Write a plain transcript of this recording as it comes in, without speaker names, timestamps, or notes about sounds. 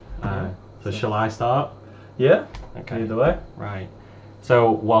So shall I start? Yeah. Okay. Either way. Right.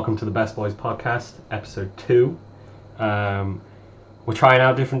 So welcome to the Best Boys Podcast, episode 2. We're trying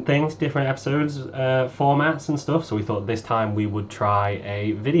out different things, different episodes, formats and stuff. So we thought this time we would try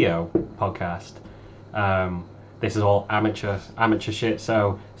a video podcast. This is all amateur shit.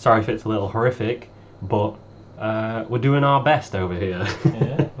 So sorry if it's a little horrific, but we're doing our best over here.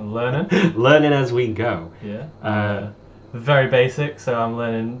 Yeah. I'm learning. Learning as we go. Yeah. Very basic, so I'm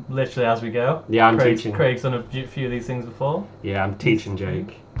learning literally as we go. Yeah, I'm teaching. Craig's done a few of these things before. Yeah, I'm teaching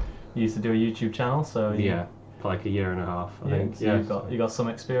Jake. He used to do a YouTube channel, so Yeah, for like a year and a half, I think. So Yeah. you got some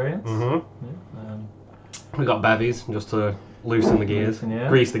experience. Mhm. Yeah. We got bevies just to loosen the gears, Yeah.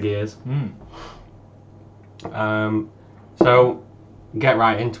 grease the gears. Mm. So get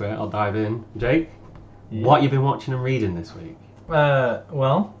right into it. I'll dive in. Jake, Yeah. what you been watching and reading this week?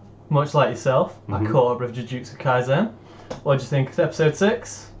 Well, much like yourself, I Mhm. caught up with Jujutsu Kaisen. What do you think of episode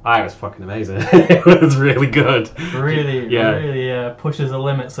 6? It was fucking amazing. It was really good. Really, Yeah. really pushes the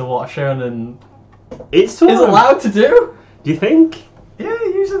limits of what a shonen It's sort is of, allowed to do. Do you think? Yeah,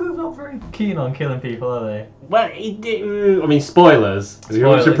 usually they're not very keen on killing people, are they? Well, I mean, spoilers. We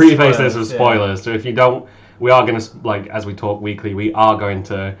should preface this with spoilers. So if you don't, we are going to, like, as we talk weekly, we are going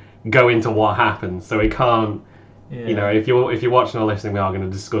to go into what happens. So we can't. Yeah. You know, if you're watching or listening, we are going to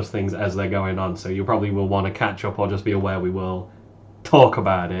discuss things as they're going on, so you probably will want to catch up or just be aware we will talk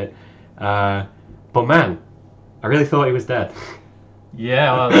about it. But man, I really thought he was dead.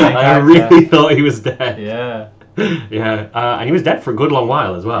 Yeah, well, I really thought he was dead. Yeah. Yeah, and he was dead for a good long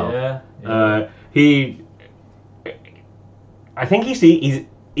while as well. Yeah. I think he's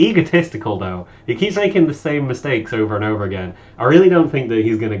egotistical though. He keeps making the same mistakes over and over again. I really don't think that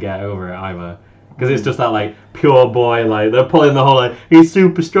he's going to get over it either. Because it's just that, like, pure boy, like, they're pulling the whole, like, he's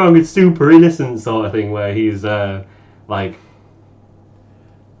super strong and super innocent sort of thing, where he's, like,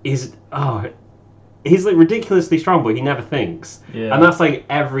 he's like, ridiculously strong, but he never thinks. Yeah. And that's, like,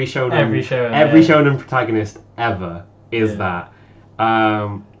 every shonen protagonist ever is that.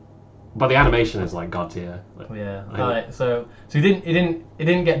 But the animation is, like, god tier. Yeah. Alright, so he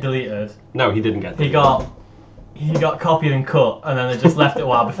didn't get deleted. No, he didn't get deleted. He got copied and cut, and then they just left it a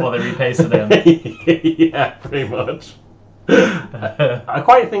while before they repasted him. Yeah, pretty much. I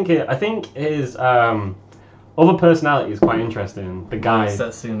think his other personality is quite interesting. The guy, The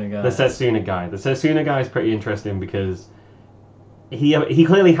Setsuna guy. The Setsuna guy is pretty interesting because he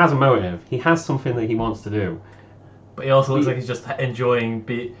clearly has a motive. He has something that he wants to do. But he also looks like he's just enjoying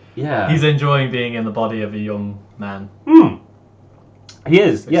He's enjoying being in the body of a young man. He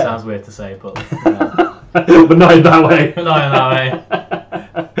is. Which sounds weird to say, but. But not in that way. Not in that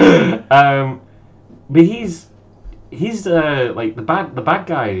way. But he's like the bad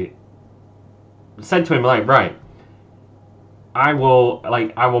guy said to him, like, right, I will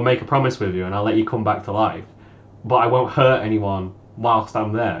make a promise with you and I'll let you come back to life, but I won't hurt anyone whilst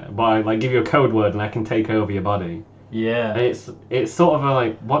I'm there, but I like give you a code word and I can take over your body. Yeah. And it's sort of a,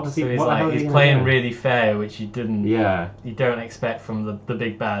 like, what does he? So he's playing really fair, which you didn't. Yeah. You don't expect from the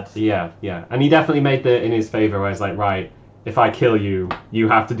big bad. Yeah, and he definitely made it in his favor, where it's like, right, if I kill you, you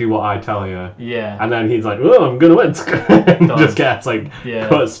have to do what I tell you. Yeah. And then he's like, oh, I'm gonna win, and just gets like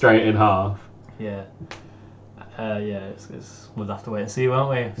cut straight in half. Yeah. We'll have to wait and see, won't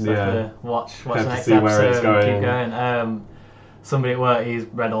we? Yeah. Have to watch the next see where it's episode going. and keep going. Somebody at work, he's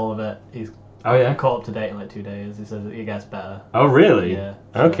read all of it. He's caught up to date in like 2 days. He says it gets better. Oh, really? Yeah.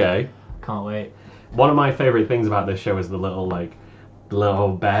 So Okay. Can't wait. One of my favorite things about this show is the little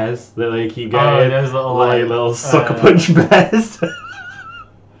bears that they keep getting. Those little sucker punch bears.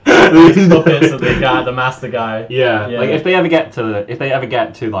 These puppets that they got, the master guy. Yeah. Like if they ever get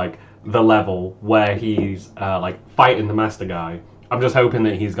to like the level where he's like fighting the master guy, I'm just hoping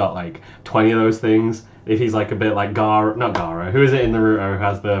that he's got like 20 of those things. If he's like a bit like not Gaara. Who is it in Naruto who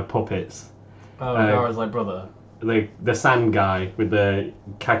has the puppets? Oh, Gaara's like brother. The sand guy with the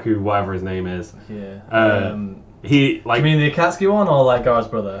Kaku, whatever his name is. Yeah. He like. You mean the Akatsuki one or like Gaara's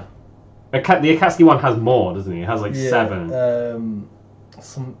brother? The Akatsuki one has more, doesn't he? It has like 7.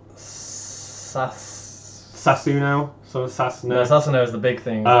 Some Sasuno. So Sasuno. No, Sasuno is the big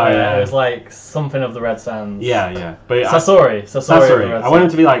thing. Yeah. It was like something of the Red Sands. Yeah. But Sasori. I want him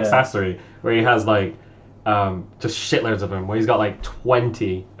to be like Sasori, where he has like just shitloads of them, where he's got like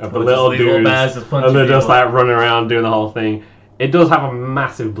 20 of the little dudes, and they're just like running around doing the whole thing. It does have a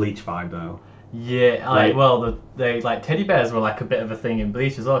massive Bleach vibe though. Yeah, they like teddy bears were like a bit of a thing in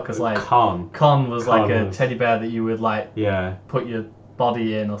Bleach as well, because like Kon was like a teddy bear that you would like put your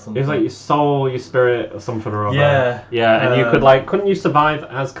body in or something. It was like your soul, your spirit, or something or other. Yeah. Yeah, and you could like, couldn't you survive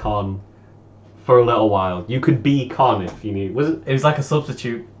as Kon for a little while. You could be Khan if you need. Was it? It was like a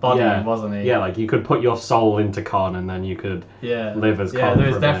substitute body, wasn't it? Yeah, like you could put your soul into Khan and then you could live as Khan. Yeah,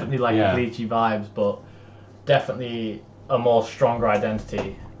 there was definitely like Bleachy vibes, but definitely a more stronger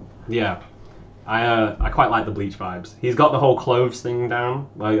identity. Yeah. I quite like the Bleach vibes. He's got the whole clothes thing down.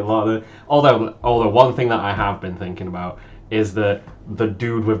 Like a lot of the, although one thing that I have been thinking about is the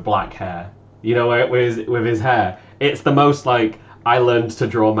dude with black hair. You know, with his hair. It's the most like I learned to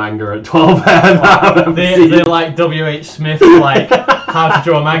draw manga at 12 hair. The like W.H. Smith like how to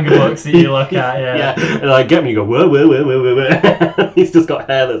draw manga books that you look at. Yeah. And like get me, you go whoa. He's just got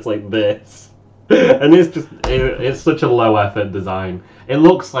hair that's like this. And it's such a low effort design. It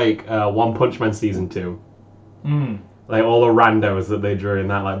looks like One Punch Man season 2. Like all the randos that they drew in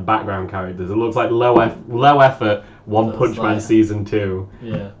that like background characters. It looks like low effort One Punch Man season 2.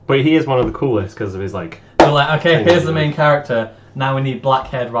 Yeah. But he is one of the coolest because of his like. So like, okay, here's the main character. Now we need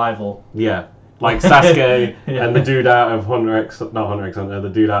black-haired rival. Yeah. Like Sasuke and the dude out of not Hunter x Hunter, the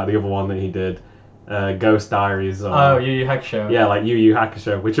dude out of the other one that he did. Ghost Diaries. Yu Yu Hakusho. Yeah, like Yu Yu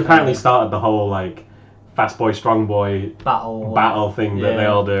Hakusho, which apparently started the whole like fast boy, strong boy battle thing that they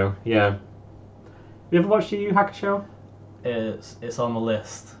all do. Yeah. You ever watched Yu Yu Hakusho? It's on the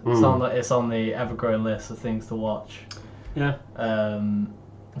list. It's on the ever-growing list of things to watch. Yeah.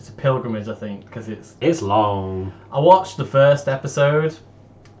 It's a pilgrimage, I think, because it's long. I watched the first episode,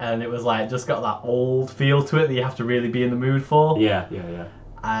 and it was like just got that old feel to it that you have to really be in the mood for. Yeah.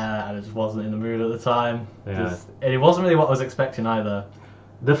 I just wasn't in the mood at the time. Yeah. And it wasn't really what I was expecting either.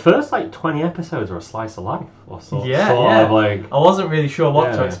 The first like 20 episodes are a slice of life, or sort of like. I wasn't really sure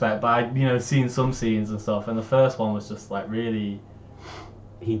what to expect, but I'd seen some scenes and stuff, and the first one was just like really.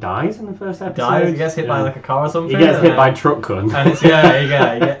 He dies in the first episode. He gets hit by like a car or something. He gets hit by truck gun. And it's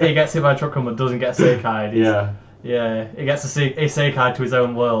he gets hit by a truck gun, but doesn't get Seikai'd. Yeah, he gets a Seikai to his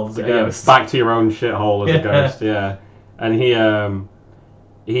own world. Back to your own shithole as a ghost. Yeah, and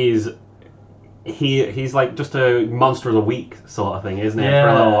he's like just a monster of the week sort of thing, isn't it? For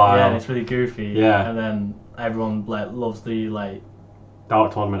a little while. Yeah, and it's really goofy. Yeah, and then everyone like loves the like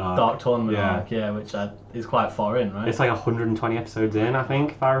Dark Tournament arc. Which is quite far in, right? It's like 120 episodes in, I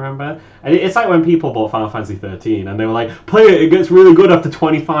think, if I remember. And it's like when people bought Final Fantasy 13 and they were like, play it gets really good after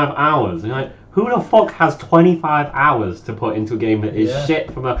 25 hours. And you're like, who the fuck has 25 hours to put into a game that is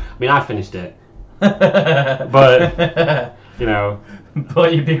shit from a... I mean, I finished it. But, you know...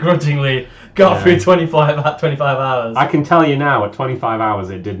 But you begrudgingly got through 25 hours. I can tell you now, at 25 hours,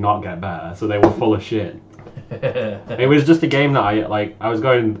 it did not get better, so they were full of shit. It was just a game that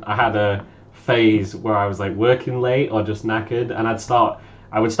I had a phase where I was like working late or just knackered, and I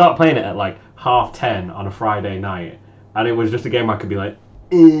would start playing it at like 10:30 on a Friday night, and it was just a game I could be like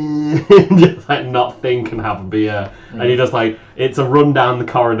just like not think and have a beer, and you just like it's a run down the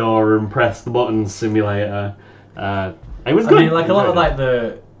corridor and press the buttons simulator. It was good. I mean, like a lot of like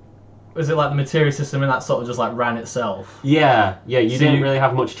was it like the materia system and that sort of just like ran itself? Yeah. You didn't really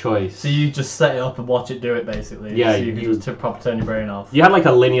have much choice. So you just set it up and watch it do it basically. Yeah. So you could just proper turn your brain off. You had like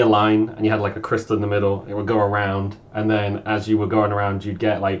a linear line and you had like a crystal in the middle. It would go around, and then as you were going around, you'd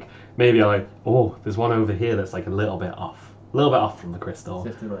get like maybe like, oh, there's one over here that's like a little bit off from the crystal.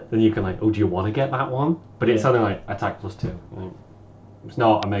 Then you can like, oh, do you want to get that one? But it's something like attack +2. Like, it's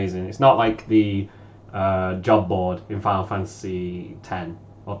not amazing. It's not like the job board in Final Fantasy 10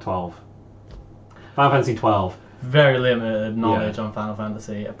 or 12. Final Fantasy 12. Very limited knowledge on Final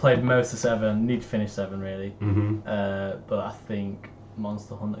Fantasy. I played most of 7. Need to finish 7 really. But I think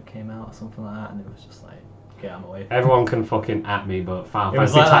Monster Hunter came out or something like that, and it was just like, get out of my way. Everyone can fucking at me, but Final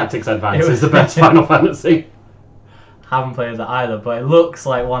Fantasy Tactics Advance is the best Final Fantasy. Haven't played that either, but it looks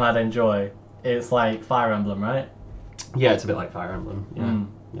like one I'd enjoy. It's like Fire Emblem, right? Yeah, it's a bit like Fire Emblem.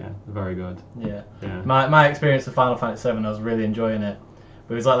 Yeah, very good. Yeah. My experience with Final Fantasy 7, I was really enjoying it.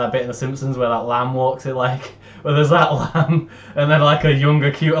 But it was like that bit in The Simpsons where that lamb walks it, like, where there's that lamb, and then like a younger,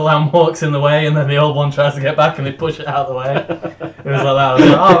 cuter lamb walks in the way, and then the old one tries to get back and they push it out of the way. It was like that. I was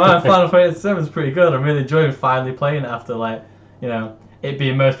like, oh man, Final Fantasy 7's pretty good. I'm really enjoying finally playing it after, like, you know, it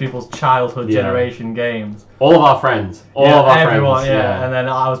being most people's childhood generation games. All of our friends. Everyone, and then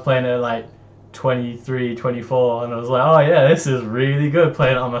I was playing it at like 23, 24, and I was like, oh yeah, this is really good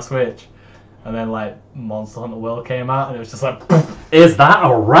playing it on my Switch. And then like Monster Hunter World came out, and it was just like, is that a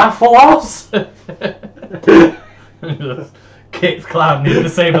Rathalos? Just kicked Cloud and he had to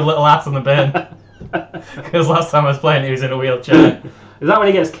save his little ass in the bin. Because last time I was playing, he was in a wheelchair. Is that when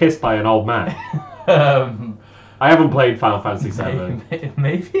he gets kissed by an old man? I haven't played Final Fantasy 7.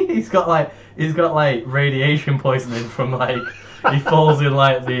 Maybe he's got like radiation poisoning from like he falls in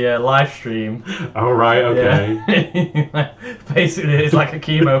like the live stream. Oh right, okay. Yeah. Basically, it's like a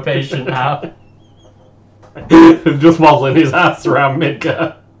chemo patient now. Just wobbling his ass around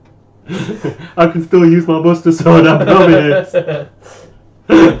Midgar. I can still use my Buster Sword, I promise.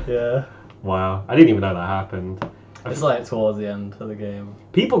 Yeah. Wow, I didn't even know that happened. It's like towards the end of the game.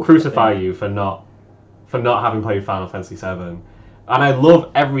 People crucify you for not having played Final Fantasy VII, and I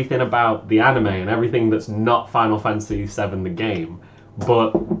love everything about the anime and everything that's not Final Fantasy VII the game,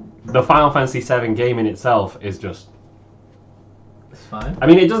 but the Final Fantasy VII game in itself is just... It's fine. I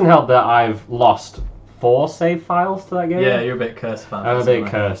mean, it doesn't help that I've lost 4 save files to that game. Yeah, you're a bit cursed fan. I'm a bit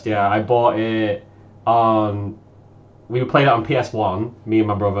cursed, yeah. I bought it on... We played it on PS1, me and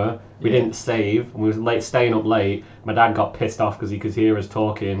my brother. We didn't save, and we were staying up late. My dad got pissed off because he could hear us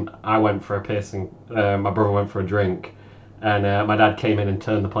talking. I went for a piss, and my brother went for a drink. And my dad came in and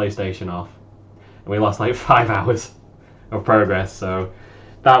turned the PlayStation off. And we lost like 5 hours of progress, so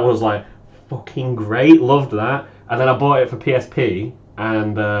that was like fucking great. Loved that. And then I bought it for PSP,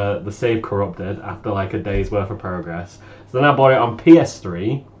 and the save corrupted after like a day's worth of progress. So then I bought it on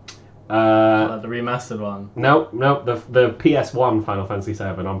PS3. The remastered one. No, the PS1 Final Fantasy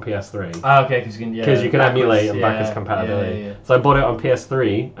VII on PS3. Oh, okay, because you can emulate and backwards compatibility. Yeah. So I bought it on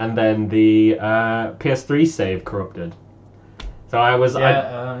PS3, and then the PS3 save corrupted. So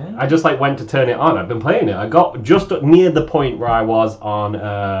I just like went to turn it on. I've been playing it. I got just near the point where I was on.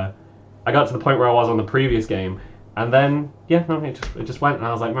 I got to the point where I was on the previous game, and then it just went, and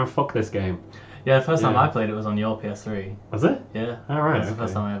I was like, man, fuck this game. Yeah, the first time I played it was on your PS3. Was it? Yeah. All right. That's the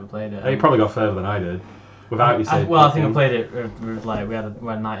first time I ever played it. You probably got further than I did. Without you saying. Well, I think I played it with like we had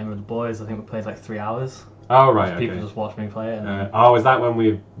a night in with the boys. I think we played like 3 hours. Oh right. People just watched me play it. Is that when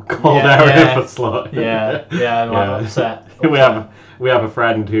we called Aaron for slut? Yeah. I'm like, upset. We have a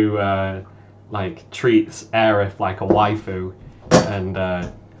friend who like treats Aerith like a waifu,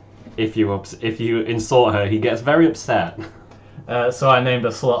 and if you insult her, he gets very upset. So I named a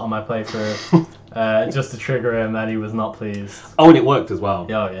slut on my playthrough just to trigger him, and he was not pleased. Oh, and it worked as well.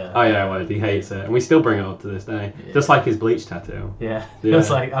 Oh yeah. Oh yeah, well, he hates it, and we still bring it up to this day, just like his bleach tattoo. Yeah. It's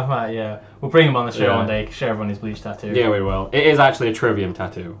like we'll bring him on the show one day. Show everyone his bleach tattoo. Yeah, we will. It is actually a Trivium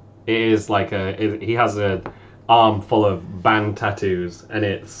tattoo. It is like he has an arm full of band tattoos, and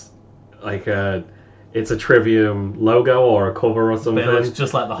it's like it's a Trivium logo or a cover or something. But it looks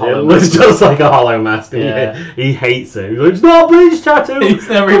just like the Hollow It looks just like a Hollow Master. Yeah. He hates it. He's like, it's not a bleach tattoo. He's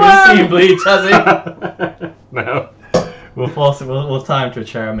never even seen Bleach, has he? No. We'll force it. We'll tie him to a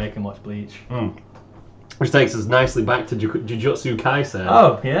chair and make him watch Bleach. Which takes us nicely back to Jujutsu Kaisen.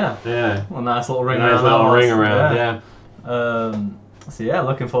 Oh yeah. Yeah. Well, nice little ring Nice around. little ring around. Yeah. So yeah,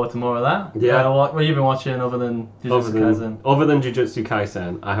 looking forward to more of that. Yeah. What have you been watching other than Jujutsu Kaisen? Other than Jujutsu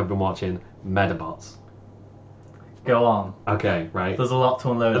Kaisen, I have been watching Medabots. Go on. Okay, right. There's a lot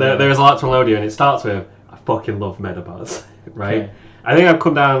to unload. There is a lot to unload here, and it starts with, I fucking love Medabots, right? Okay. I think I've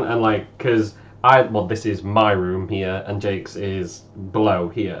come down and because this is my room here, and Jake's is below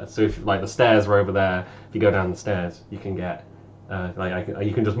here. So if like the stairs are over there, if you go down the stairs, you can get,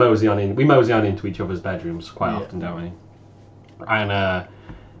 you can just mosey on in. We mosey on into each other's bedrooms quite often, don't we? And I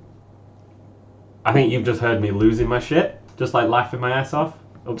think you've just heard me losing my shit, just like laughing my ass off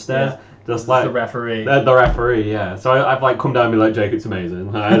upstairs. Yeah. Just like the referee. The referee, yeah. So I've like come down and be like, Jake, it's amazing.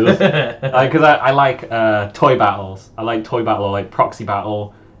 Because I like toy battles. I like toy battle or like proxy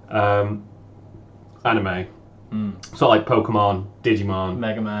battle anime. So like Pokemon, Digimon,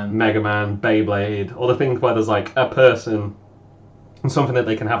 Mega Man, Beyblade, all the things where there's like a person and something that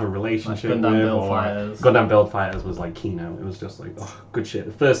they can have a relationship like Gundam with. Build Fighters. Gundam Build Fighters was like Kino. It was just like, good shit.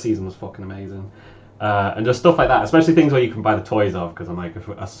 The first season was fucking amazing. And just stuff like that, especially things where you can buy the toys of, because I'm like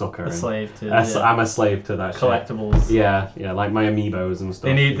a sucker. I'm a slave to that collectibles. Shit. Yeah, like my amiibos and stuff.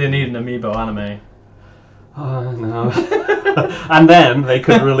 They need an amiibo anime. Oh no! And then they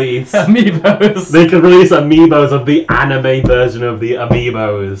could release amiibos. They could release amiibos of the anime version of the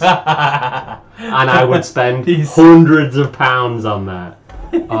amiibos, and I would spend hundreds of pounds on that.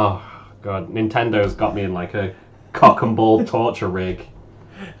 Oh god, Nintendo's got me in like a cock and ball torture rig.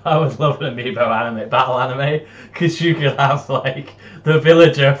 I would love an amiibo battle anime, because you could have like the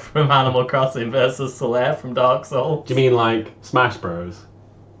villager from Animal Crossing versus Solaire from Dark Souls. Do you mean like Smash Bros?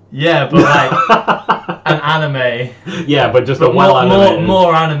 Yeah, but like an anime. Yeah, but just a well-animated.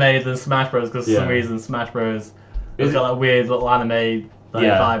 More anime than Smash Bros, because for some reason Smash Bros has got that weird little anime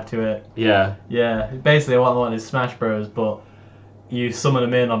vibe to it. Yeah. Yeah, basically what I want is Smash Bros, but you summon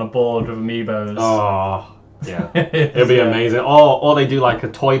them in on a board with amiibos. Oh. Yeah, it'd be amazing. Or they do like a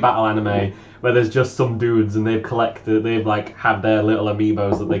toy battle anime where there's just some dudes and they've like have their little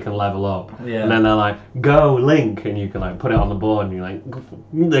amiibos that they can level up. Yeah. And then they're like, go Link, and you can like put it on the board and you're like,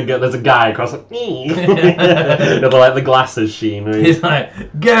 there's a guy across like, with like the glasses sheen. He's like,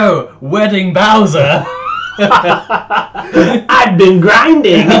 go Wedding Bowser. I've been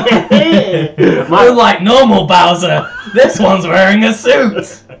grinding. Unlike normal Bowser, this one's wearing a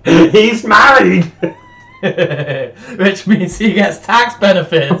suit. He's married. Which means he gets tax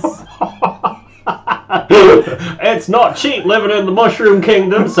benefits. It's not cheap living in the Mushroom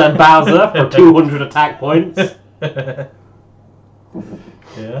Kingdom, said Bowser for 200 attack points.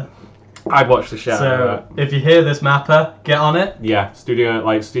 Yeah. I'd watch the show. So, if you hear this mapper, get on it. Yeah, Studio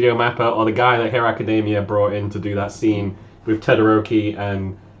Mappa, or the guy that Hero Academia brought in to do that scene with Todoroki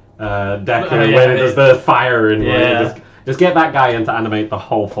and Deku when it does the fire and just get that guy in to animate the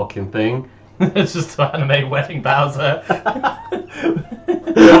whole fucking thing. It's just to animate Wedding Bowser. I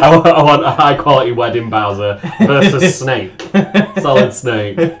want a high quality Wedding Bowser versus Snake, Solid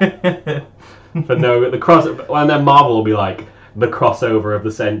Snake. But no, and then Marvel will be like the crossover of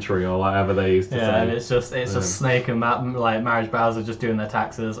the century or whatever they used to say. Yeah, and it's just Snake and Marriage Bowser just doing their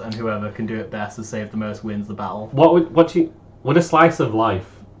taxes, and whoever can do it best and save the most wins the battle. Would a slice of life?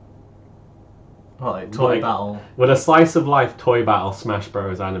 What, like toy battle? Would a slice of life toy battle Smash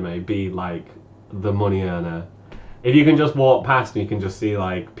Bros anime be like the money earner? If you can just walk past and you can just see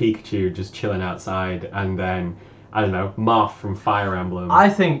like Pikachu just chilling outside, and then I don't know, Marth from Fire Emblem. I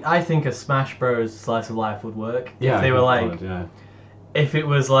think a Smash Bros slice of life would work. Yeah, if they were like, if it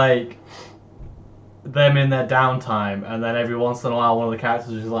was like them in their downtime, and then every once in a while one of the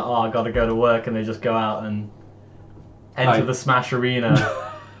characters is just like, oh, I gotta go to work, and they just go out and enter the Smash arena.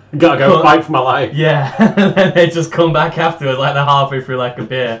 Gotta go fight for my life. Yeah, and then they just come back afterwards, like they're halfway through like a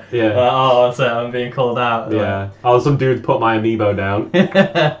beer. Yeah. Oh, so I'm being called out. Yeah. Oh, some dude put my amiibo down.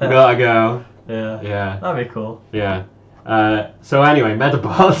 Gotta go. Yeah. Yeah. That'd be cool. Yeah. So anyway,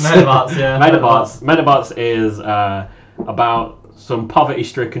 Medabots. Medabots, yeah. Medabots is about some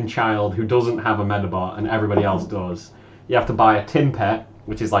poverty-stricken child who doesn't have a Medabot and everybody else does. You have to buy a Tim Pet,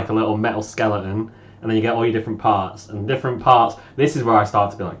 which is like a little metal skeleton, and then you get all your different parts. And different parts, this is where I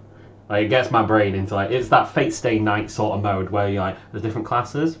start to be like it gets my brain into like, it's that Fate Stay Night sort of mode where you're like, there's different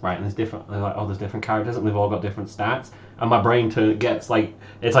classes, right? And there's different characters and they've all got different stats. And my brain gets like,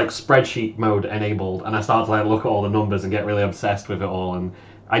 it's like spreadsheet mode enabled, and I start to like look at all the numbers and get really obsessed with it all. And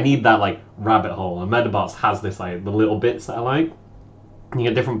I need that like rabbit hole. And Medabots has this like the little bits that I like. And you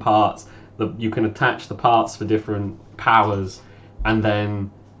get different parts that you can attach the parts for different powers, and then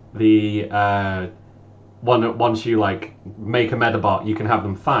the once you like make a Medabot, you can have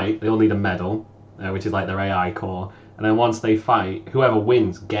them fight. They all need a medal, which is like their AI core. And then once they fight, whoever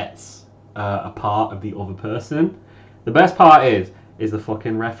wins gets a part of the other person. The best part is the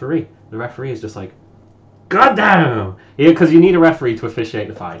fucking referee. The referee is just like, goddamn! Yeah, because you need a referee to officiate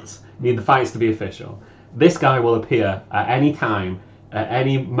the fights. You need the fights to be official. This guy will appear at any time, at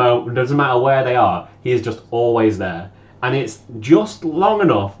any moment, doesn't matter where they are. He is just always there. And it's just long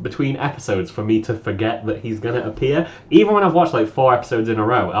enough between episodes for me to forget that he's going to appear. Even when I've watched like 4 episodes in a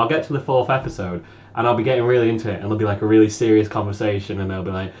row, I'll get to the 4th episode and I'll be getting really into it, and there'll be like a really serious conversation, and they'll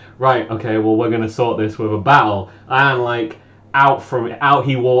be like, right, okay, well, we're going to sort this with a battle. And like, out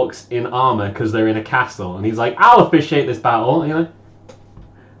he walks in armor because they're in a castle, and he's like, I'll officiate this battle. And you're like,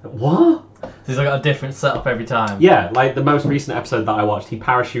 what? So he's got a different setup every time. Yeah, like the most recent episode that I watched, he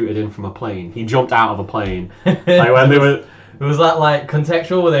parachuted in from a plane. He jumped out of a plane. Like when they were... Was that like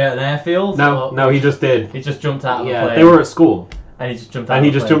contextual? Were they at an airfield? No, he just did. He just jumped out of a plane. Yeah, they were at school. And he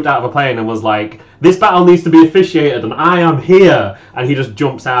just jumped out of a plane and was like, this battle needs to be officiated and I am here. And he just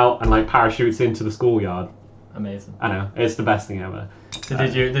jumps out and like parachutes into the schoolyard. Amazing. I know, it's the best thing ever. So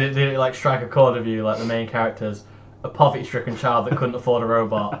did it like strike a chord with you, like the main characters? A poverty-stricken child that couldn't afford a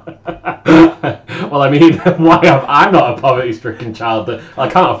robot. Well, I mean, I'm not a poverty-stricken child. I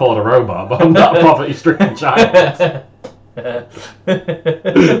can't afford a robot, but I'm not a poverty-stricken child. Yeah,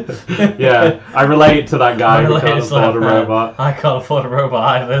 I relate to that guy who can't afford a robot. I can't afford a robot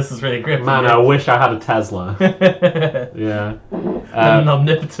either. This is really gripping. Man, I wish I had a Tesla. Yeah. An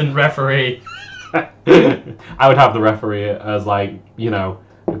omnipotent referee. I would have the referee as like, a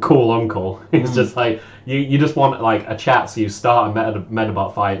cool uncle. He's just like, you just want like a chat, so you start a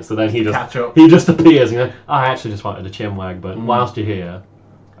Medabot fight, so then he just appears and you're like, oh, I actually just wanted a chinwag, but whilst you're here,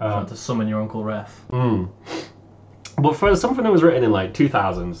 to summon your Uncle Ref. But for something that was written in like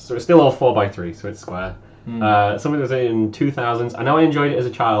 2000s, so it's still all 4x3, so it's square. Something that was in 2000s. I know I enjoyed it as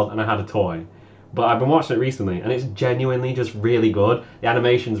a child and I had a toy, but I've been watching it recently and it's genuinely just really good. The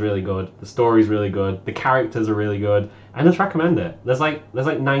animation's really good, the story's really good, the characters are really good. I just recommend it. There's like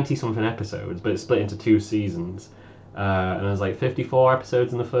 90 something episodes, but it's split into 2 seasons. And there's like 54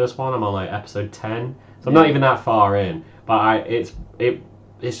 episodes in the first one. I'm on like episode 10, so I'm not even that far in. But it's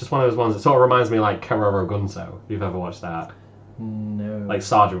just one of those ones that sort of reminds me of like Keroro Gunso, if you've ever watched that. No. Like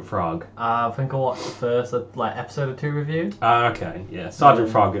Sergeant Frog. I think I watched the first episode or 2 review. Okay, yeah. Sergeant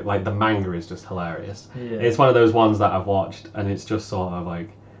Frog, like the manga is just hilarious. Yeah. It's one of those ones that I've watched, and it's just sort of like,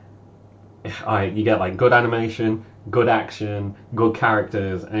 you get like good animation, good action, good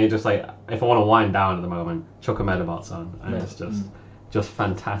characters, and it just like, if I want to wind down at the moment, chuck a Medabots on, and it's just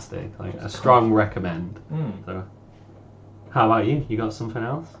fantastic. Like a strong recommend. So, how about you? You got something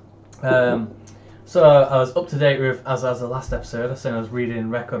else? So I was up to date with, as the last episode, I was saying I was reading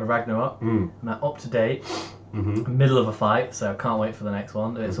Record of Ragnarok, and I'm up to date, middle of a fight, so I can't wait for the next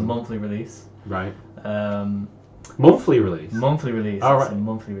one. It's a monthly release. Right. Monthly release? Monthly release. Oh, It's right. a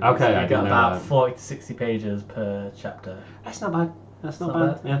monthly release. Okay, I You didn't got know about that. 40 to 60 pages per chapter. That's not bad. That's not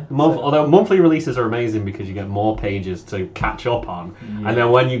not bad. Yeah. Although monthly releases are amazing because you get more pages to catch up on, and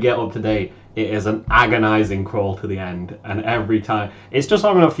then when you get up to date, it is an agonizing crawl to the end, and every time it's just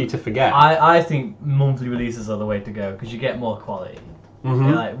long enough for you to forget. I think monthly releases are the way to go because you get more quality.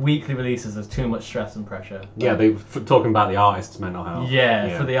 Mhm. Like weekly releases, there's too much stress and pressure. Yeah, they talking about the artist's mental health.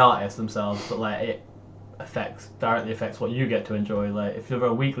 Yeah, for the artists themselves, but like it directly affects what you get to enjoy. Like if you're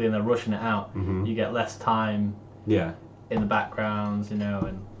a weekly and they're rushing it out, you get less time Yeah. in the backgrounds, you know,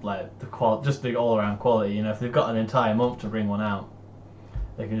 and like just the all around quality. You know, if they've got an entire month to bring one out,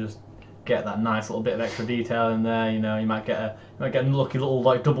 they can just get that nice little bit of extra detail in there. You know, you might get a lucky little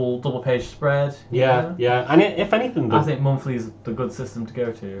like double page spread. Yeah, yeah. And if anything, I think monthly is the good system to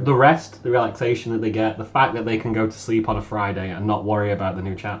go to. the rest, the relaxation that they get, the fact that they can go to sleep on a Friday and not worry about the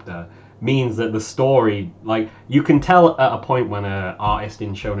new chapter, means that the story, like, you can tell at a point when an artist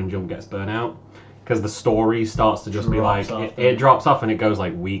in Shonen Jump gets burnt out, because the story starts to just be like, it drops off and it goes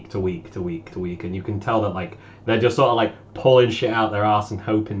like week to week to week to week, and you can tell that like they're just sort of like pulling shit out their arse and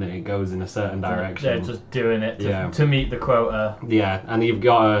hoping that it goes in a certain direction. They're just doing it to meet the quota. Yeah, and you've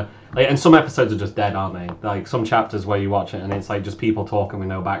got and some episodes are just dead, aren't they? Like some chapters where you watch it and it's like just people talking with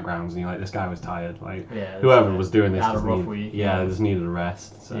no backgrounds, and you're like, this guy was tired. Like whoever was doing this had a just rough week. just needed a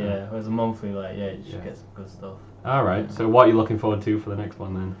rest. So. Yeah, whereas a monthly, like, you just get some good stuff. All right. So what are you looking forward to for the next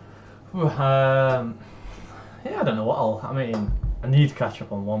one then? I don't know what I mean, I need to catch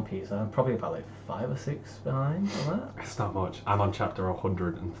up on One Piece. I'm probably about like 5 or 6 behind on that. It's not much. I'm on chapter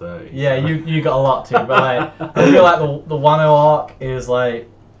 130. Yeah, you got a lot too, but like, I feel like the Wano arc is like,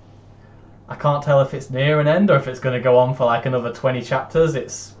 I can't tell if it's near an end or if it's going to go on for like another 20 chapters.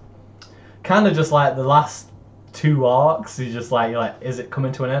 It's kind of just like the last 2 arcs. You're like, is it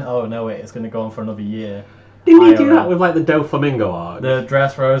coming to an end? Oh no, wait, it's going to go on for another year. Didn't he do that with like the Doflamingo arc? The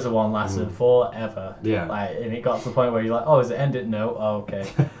Dressrosa one lasted forever. Yeah. Like, and it got to the point where you're like, oh, is it ended? No. Oh, okay.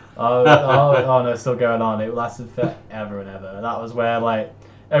 oh no, it's still going on. It lasted forever and ever. That was where like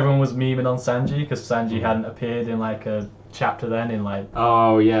everyone was memeing on Sanji because Sanji hadn't appeared in like a chapter then in like.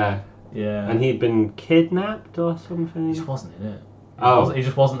 Oh yeah. Yeah. And he'd been kidnapped or something. He just wasn't in it. He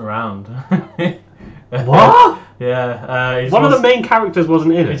just wasn't around. What? Yeah. One of the main characters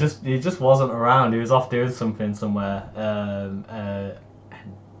wasn't in it. He just wasn't around. He was off doing something somewhere. And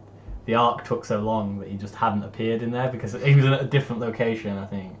the arc took so long that he just hadn't appeared in there because he was in a different location, I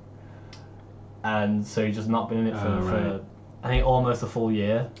think. And so he's just not been in it for I think almost a full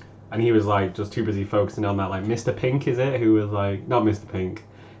year. And he was like just too busy focusing on that, like Mr. Pink, is it? Who was like not Mr. Pink.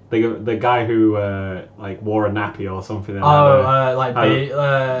 The guy who like wore a nappy or something.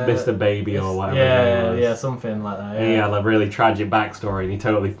 Mr. Baby or whatever. Yeah, something like that. Yeah. And he had a really tragic backstory, and he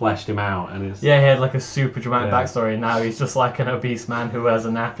totally fleshed him out. And it's he had like a super dramatic backstory. And now he's just like an obese man who wears a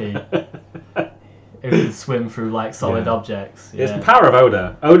nappy, who can swim through like solid objects. Yeah. It's the power of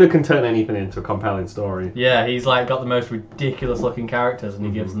Oda. Oda can turn anything into a compelling story. Yeah, he's like got the most ridiculous looking characters, and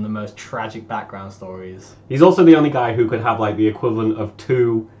he gives them the most tragic background stories. He's also the only guy who could have like the equivalent of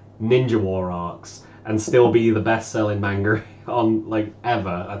 2 Ninja War arcs and still be the best-selling manga on like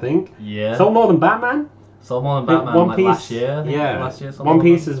ever, I think. Yeah. Sold more than Batman. Sold more than Batman. One Piece, last year. I think, yeah. Last year, One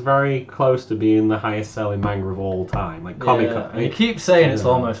Piece is very close to being the highest-selling manga of all time. Like comic. Yeah. And he keeps saying it's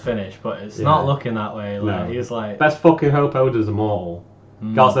almost finished, but it's not looking that way. Like he's like. Let's fucking hope Oda's immortal.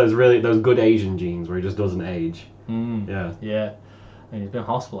 Got those good Asian genes where he just doesn't age. Yeah. Yeah. And he's been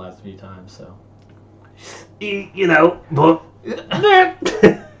hospitalized a few times, so. You know, but.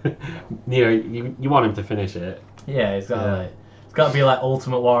 You want him to finish it. Yeah, he's got to be like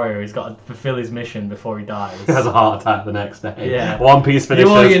Ultimate Warrior. He's got to fulfill his mission before he dies. He has a heart attack the next day. Yeah. One Piece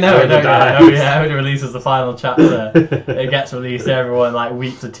finishes. You know it, don't you? When it releases the final chapter, it gets released. Everyone like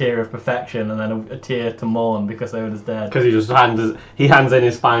weeps a tear of perfection and then a tear to mourn because Oda's dead. Because he just hands in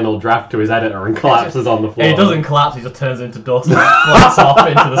his final draft to his editor and collapses on the floor. He doesn't collapse. He just turns into dust and floats off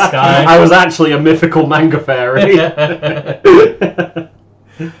into the sky. I was actually a mythical manga fairy.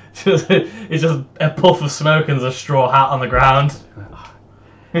 It's just a puff of smoke and a straw hat on the ground.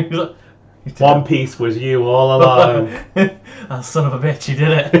 He's like, "You did One Piece was you all along. it." That son of a bitch, he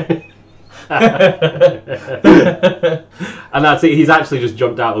did it. And that's it. He's actually just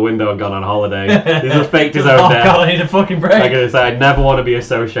jumped out the window and gone on holiday. He's just faked his own Oh death. god, I need a fucking break. Like I say, I never want to be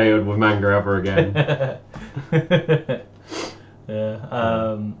associated with manga ever again.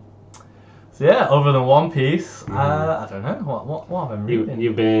 Yeah. So yeah, other than One Piece, I don't know what have I been reading.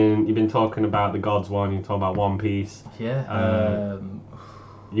 You've been talking about the Gods one. You're talking about One Piece. Yeah.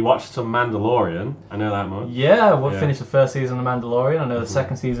 You watched some Mandalorian. I know that much. Yeah, we'll Yeah. finish the first season of Mandalorian. I know the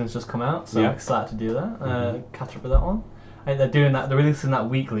second season's just come out, so Yeah. I'm excited to do that. Catch up with that one. I think they're doing that. They're releasing that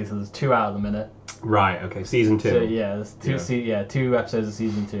weekly, so there's 2 out at the minute. Right. Okay. Season 2. So yeah, there's Yeah. 2 episodes of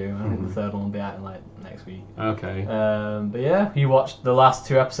season 2. I think the third one will be out in like next week. Okay. But yeah, you watched the last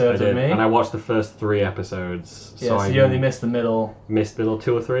 2 I episodes did, of me. and I watched the first 3 episodes. Yeah, so you only missed the middle. missed middle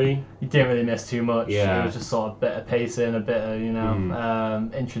 2 or 3. You didn't really miss too much. Yeah. It was just sort of a bit of pacing, a bit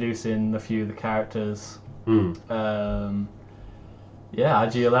of introducing a few of the characters. Yeah,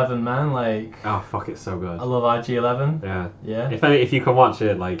 IG-11, man, like Oh fuck! It's so good. I love IG-11. Yeah. Yeah. If you can watch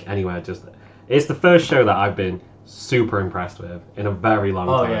it like anywhere, just it's the first show that I've been super impressed with in a very long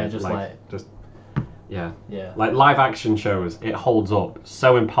Oh, time. yeah, just yeah. Yeah. Like live action shows, it holds up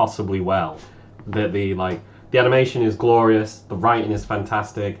so impossibly well that the animation is glorious, the writing is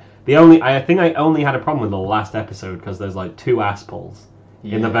fantastic. I think I only had a problem with the last episode because there's like 2 Aspals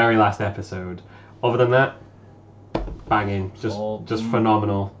in the Yeah. very last episode. Other than that, banging, just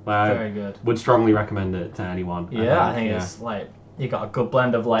phenomenal. I Very good. would strongly recommend it to anyone. Yeah, I think it's like you got a good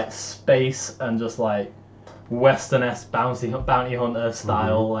blend of like space and just like Western-esque bounty hunter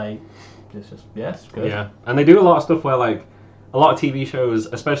style. Like it's just it's good. Yeah, and they do a lot of stuff where like a lot of TV shows,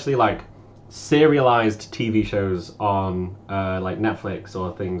 especially like serialized TV shows on like Netflix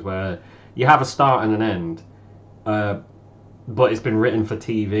or things where you have a start and an end, but it's been written for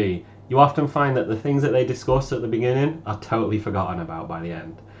TV. You often find that the things that they discuss at the beginning are totally forgotten about by the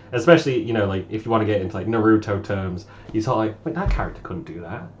end. Especially, like if you want to get into like Naruto terms, you sort of like, wait, that character couldn't do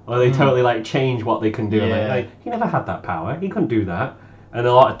that, or they totally like change what they can do. Yeah. Like he never had that power, he couldn't do that. And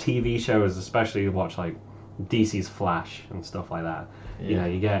a lot of TV shows, especially you watch like DC's Flash and stuff like that. Yeah.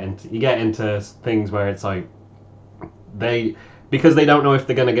 You get into things where it's like because they don't know if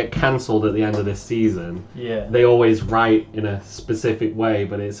they're going to get cancelled at the end of this season. Yeah. They always write in a specific way,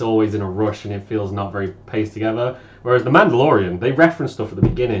 but it's always in a rush and it feels not very paced together. Whereas The Mandalorian, they reference stuff at the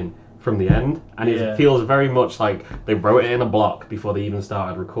beginning from the end, and it feels very much like they wrote it in a block before they even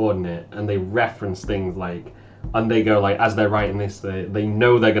started recording it, and they reference things like, and they go like, as they're writing this, they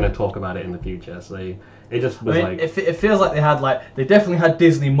know they're going to talk about it in the future, so it just was it feels like they definitely had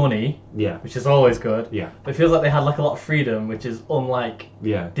Disney money, yeah, which is always good. yeah, But it feels like they had like a lot of freedom, which is unlike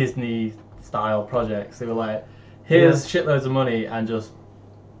yeah, Disney style projects. They were like, here's shitloads of money and just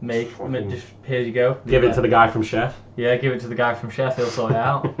just here you go. give it to the guy from Chef, Yeah, give it to the guy from Chef. He'll sort it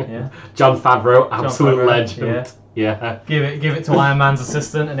out. Yeah. John Favreau, absolute Favreau, legend. Yeah. Give it to Iron Man's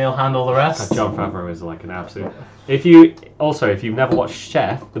assistant, and he'll handle the rest. John Favreau is like an absolute. If you've never watched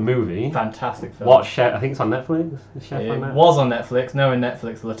Chef, the movie, Fantastic film. watch Chef. I think it's on Netflix. Is Chef on It that? was on Netflix. No, in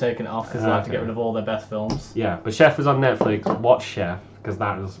Netflix, they're taking it off because they have to Okay. get rid of all their best films. Yeah, but Chef is on Netflix. Watch Chef because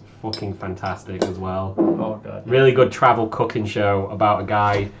that was fucking fantastic as well. Oh god. Really good travel cooking show about a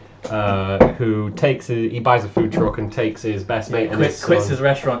guy who buys a food truck and takes his best mate and his Quits son. his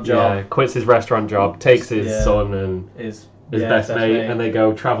restaurant job. Yeah, quits his restaurant job, takes his son and His his best mate, and they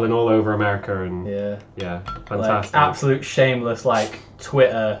go traveling all over America and like fantastic. absolute shameless like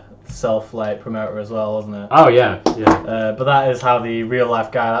Twitter self promoter as well, wasn't it? Oh yeah. But that is how the real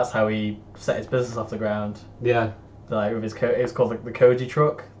life guy. That's how he set his business off the ground. Yeah. Like with his it's called the Koji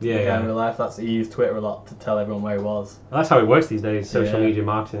truck. Yeah, the guy yeah. in real life. He used Twitter a lot to tell everyone where he was. That's how it works these days, social Yeah. media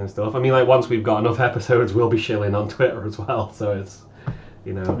marketing and stuff. I mean, like, once we've got enough episodes, we'll be shilling on Twitter as well, so it's,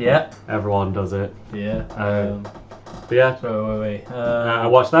 Yeah. everyone does it. Yeah. But yeah, So wait. I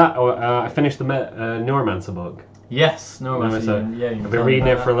watched that. I finished the Neuromancer book. Yes. No. Neuromancer. Yeah. I've been reading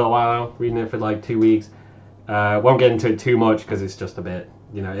it for a little while, reading it for like 2 weeks. Won't get into it too much because it's just a bit,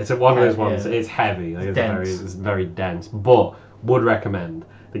 it's one of those ones, Yeah. it's heavy, like, Dense. it's very dense, but would recommend.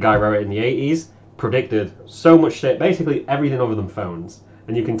 The guy wrote it in the 80s, predicted so much shit, basically everything other than phones,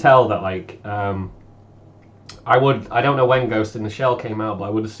 and you can tell that like, I don't know when Ghost in the Shell came out, but I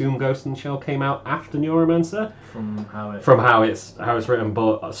would assume Ghost in the Shell came out after Neuromancer, From how it's written,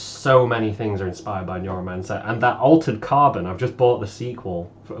 but so many things are inspired by Neuromancer, and that Altered Carbon, I've just bought the sequel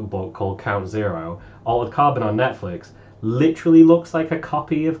for a book called Count Zero, Altered Carbon on Netflix. literally looks like a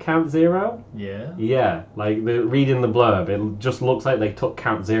copy of Count Zero. Yeah. Yeah, like reading the blurb, it just looks like they took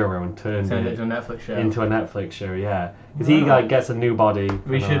Count Zero and turned Turned it it into a Netflix show. into a Netflix show. Yeah, because he Right. like gets a new body.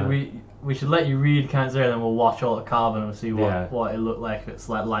 We should let you read Count Zero, and then we'll watch all the Carven and see Yeah. what it looked like if it's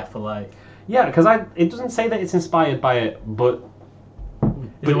like for like. Yeah, because it doesn't say that it's inspired by it, but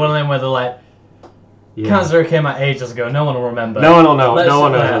Is it one of them where they're like, yeah. Count Zero came out ages ago, no one will remember. No one will know. Let's- No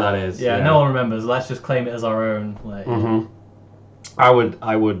one knows what that is. Yeah, no one remembers. Let's just claim it as our own. Like, Mm-hmm. I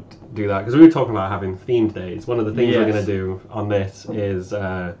would do that because we were talking about having themed days. One of the things we're Yes. going to do on this is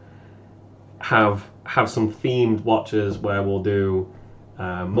have some themed watches where we'll do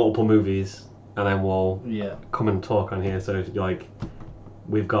multiple movies and then we'll yeah. come and talk on here. So like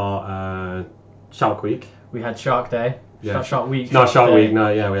we've got Shark Week. We had Shark Day. Yeah. Shark Week. No, Shark Day. Week. No,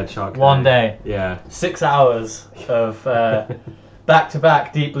 yeah, we had Shark One day. Yeah. 6 hours of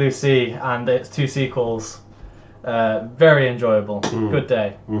back-to-back Deep Blue Sea and its 2 sequels. Very enjoyable. Good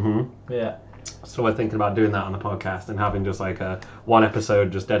day. Mm-hmm. Yeah. So we're thinking about doing that on the podcast and having just like a one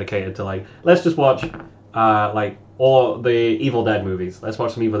episode just dedicated to like let's just watch like all the Evil Dead movies. Let's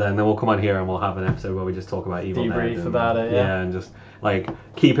watch some Evil Dead and then we'll come on here and we'll have an episode where we just talk about Evil Dead. Debrief And, about it, yeah. and just like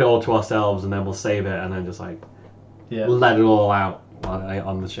keep it all to ourselves and then we'll save it and then just like Yeah. let it all out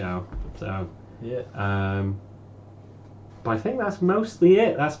on the show. So Yeah. but I think that's mostly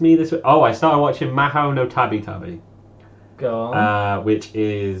it. That's me this week. Oh, I started watching Maho no Tabi Tabi. Go on. Which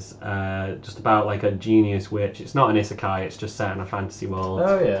is just about like a genius witch. It's not an isekai. It's just set in a fantasy world.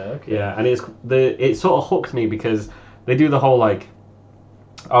 Oh yeah. Okay. Yeah, and it sort of hooked me because they do the whole like,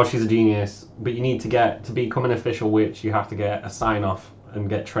 oh, she's a genius, but you need to become an official witch. You have to get a sign off and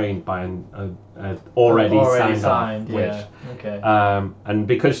get trained by an already signed off witch. Yeah. Okay. And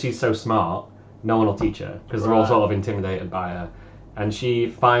because she's so smart, no one will teach her because they're all Right. sort of intimidated by her. And she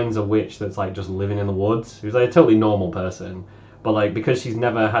finds a witch that's like just living in the woods, who's like a totally normal person, but like because she's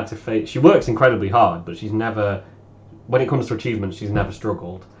never had to face, she works incredibly hard, but she's never, when it comes to achievements, she's never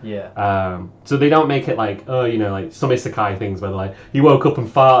struggled. Yeah. So they don't make it like, oh, you know, like some isekai things where they're like, he woke up and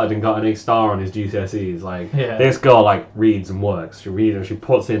farted and got an A star on his GCSEs. Like Yeah. this girl like reads and works. She reads and she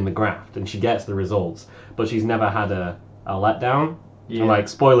puts in the graft and she gets the results, but she's never had a letdown. Yeah. And like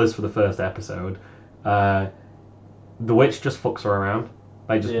spoilers for the first episode, the witch just fucks her around,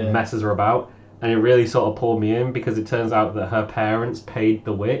 like just Yeah. messes her about, and it really sort of pulled me in because it turns out that her parents paid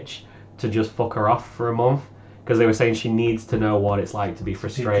the witch to just fuck her off for a month because they were saying she needs to know what it's like to be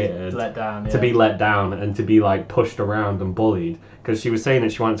frustrated, Let down. Yeah. to be let down, and to be like pushed around and bullied. Because she was saying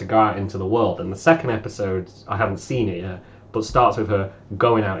that she wanted to go out into the world, and the second episode I haven't seen it yet, but starts with her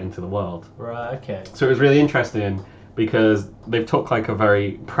going out into the world. Right. Okay. So it was really interesting because they've took like a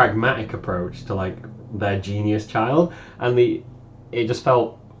very pragmatic approach to like their genius child, and it just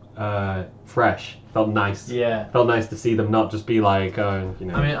felt fresh, felt nice. Yeah. Felt nice to see them not just be like, oh, you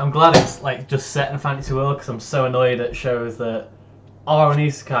know. I mean, I'm glad it's like just set in a fantasy world because I'm so annoyed at shows that are an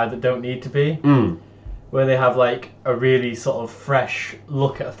isekai that don't need to be, where they have like a really sort of fresh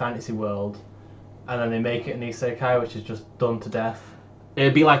look at a fantasy world, and then they make it an isekai which is just done to death.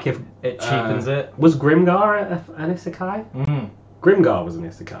 It'd be like if It cheapens it. Was Grimgar an isekai? Grimgar was an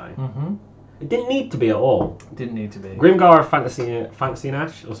isekai. Mm-hmm. It didn't need to be at all. Didn't need to be. Grimgar Fantasy and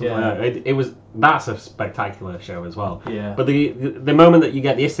Ash or something Yeah. like that. It was, that's a spectacular show as well. Yeah. But the moment that you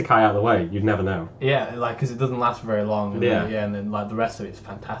get the isekai out of the way, you'd never know. Yeah, like because it doesn't last for very long. And Yeah. and then like the rest of it's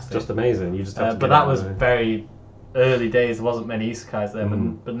fantastic. Just amazing. You just have to but get that out was of the way. very early days. There wasn't many isekais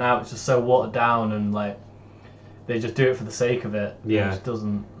then, but now it's just so watered down and like they just do it for the sake of it. Yeah. It just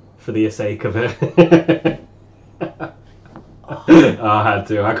doesn't. For the sake of it. Oh, I had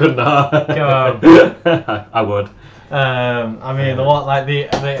to. I couldn't. Go on. I would. I mean, the one like the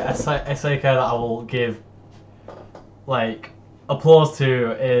isekai that I will give like applause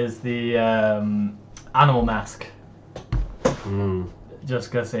to is the Animal Mask.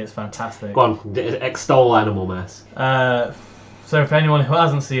 Just gonna say it's fantastic. Go on, extol Animal Mess. So for anyone who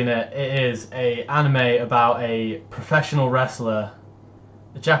hasn't seen it, it is a anime about a professional wrestler,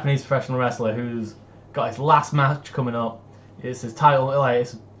 a Japanese professional wrestler who's got his last match coming up. It's his title, like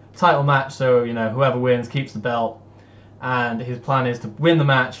it's a title match. So you know whoever wins keeps the belt, and his plan is to win the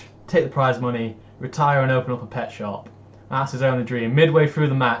match, take the prize money, retire, and open up a pet shop. That's his only dream. Midway through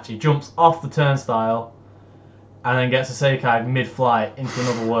the match, he jumps off the turnstile, and then gets a isekai mid-flight into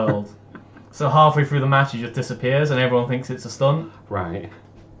another world. So halfway through the match, he just disappears, and everyone thinks it's a stunt. Right.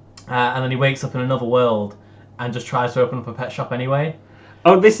 And then he wakes up in another world and just tries to open up a pet shop anyway.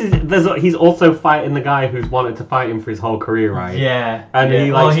 Oh, he's also fighting the guy who's wanted to fight him for his whole career, right? Yeah. And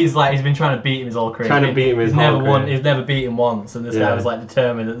yeah. He's been trying to beat him his whole career. He's never beat him once, and this guy was like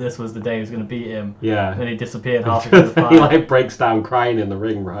determined that this was the day he was going to beat him. Yeah. And then he disappeared halfway through the fight. He like breaks down crying in the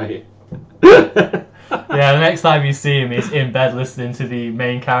ring, right? Yeah, the next time you see him, he's in bed listening to the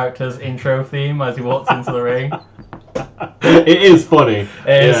main character's intro theme as he walks into the ring. It is funny.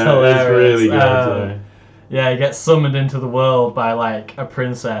 It is hilarious. It's really good. Yeah, he gets summoned into the world by like a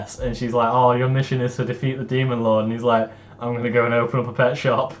princess, and she's like, "Oh, your mission is to defeat the Demon Lord," and he's like, "I'm gonna go and open up a pet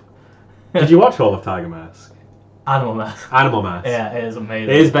shop." Did you watch all of Tiger Mask? Animal Mask. Animal Mask. Yeah, it is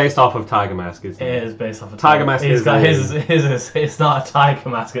amazing. It is based off of Tiger Mask, isn't it? It is based off of Tiger Mask. It's not a tiger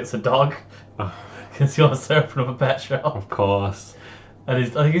mask; it's a dog. Because he wants to open up a pet shop. Of course. And I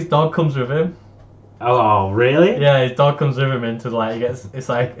think his dog comes with him. Oh, really? Yeah, his dog comes with him into like it's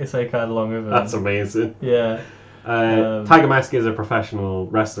like kind of along with him. That's amazing. Yeah. Tiger Mask is a professional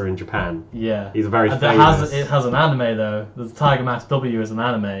wrestler in Japan. Yeah. He's very famous. It has an anime though. There's Tiger Mask W is an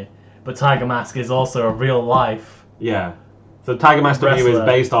anime, but Tiger Mask is also a real life. Yeah. So Tiger Mask W wrestler. is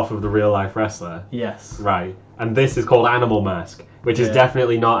based off of the real life wrestler. Yes. Right. And this is called Animal Mask, which is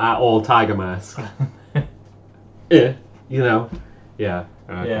definitely not at all Tiger Mask. Yeah. You know. Yeah.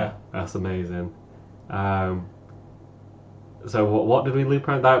 Okay. Yeah. That's amazing. So what did we loop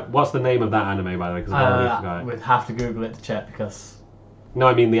around that? What's the name of that anime, by the way? Because I already forgot. We'd have to Google it to check because. No,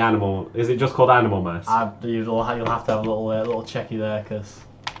 I mean the animal. Is it just called Animal Mask? You'll have to have a little checky there because.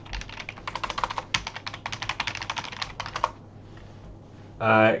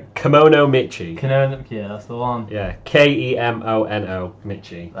 Kemono Michi. Yeah, that's the one. Yeah, Kemono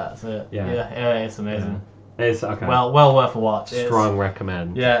Michi. That's it. Yeah, it's amazing. Yeah. It's okay. Well worth a watch. Strong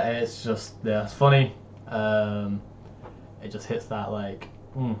recommend. Yeah, it's just it's funny. It just hits that like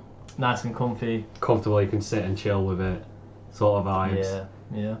nice and comfy. Comfortable, you can sit and chill with it, sort of vibes.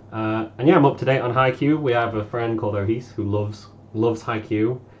 Yeah. And yeah, I'm up to date on Haikyuu. We have a friend called Ohis who loves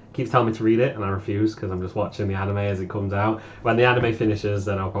Haikyuu. Keeps telling me to read it, and I refuse because I'm just watching the anime as it comes out. When the anime finishes,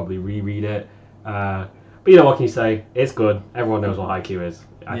 then I'll probably reread it. But you know, what can you say? It's good. Everyone knows what Haikyuu is,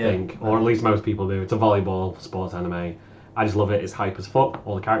 I think, or at least most people do. It's a volleyball sports anime. I just love it. It's hype as fuck.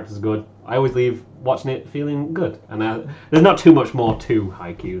 All the characters are good. I always leave watching it feeling good, and there's not too much more to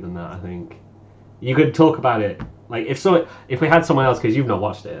Haikyuu than that. I think you could talk about it. Like if we had someone else, because you've not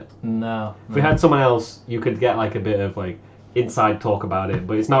watched it. No. If we had someone else, you could get like a bit of like inside talk about it,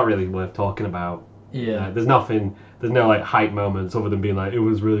 but it's not really worth talking about. Yeah. There's no like hype moments other than being like, it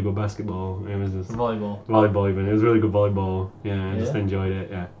was really good basketball. It was just volleyball even. It was really good volleyball. Yeah, I just enjoyed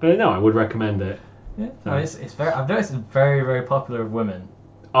it. Yeah, but no, I would recommend it. Yeah, so. It's very. I've noticed it's very, very popular with women.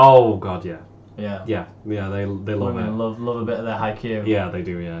 Oh God, yeah. Yeah. Yeah, they love women it. love a bit of their Haikyuu. Yeah, they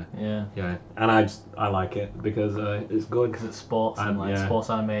do. Yeah. Yeah. And I like it because it's good. Because it's sports and sports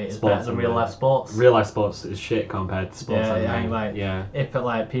anime is sports better than real life sports. Real life sports is shit compared to sports anime. If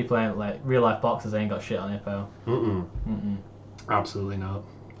people ain't like real life boxers ain't got shit on Ippo. Absolutely not.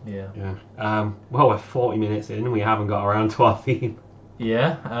 Yeah. Well, we're 40 minutes in and we haven't got around to our theme.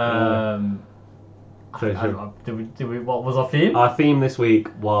 Yeah. What was our theme? Our theme this week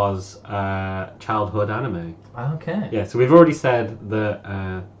was childhood anime. Okay. Yeah, so we've already said that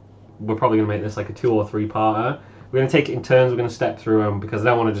we're probably going to make this like a 2 or 3 parter. We're going to take it in turns, we're going to step through them because I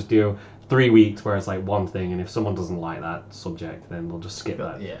don't want to just do 3 weeks where it's like one thing, and if someone doesn't like that subject, then they'll just skip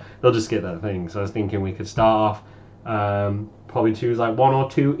that. Yeah. They'll just skip that thing. So I was thinking we could start off, probably choose like 1 or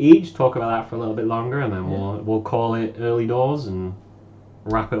 2 each, talk about that for a little bit longer, and then we'll call it early doors and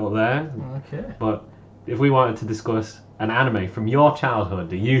wrap it up there. Okay. But if we wanted to discuss an anime from your childhood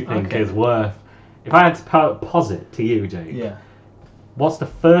that you think is worth... If I had to posit to you, Jake, what's the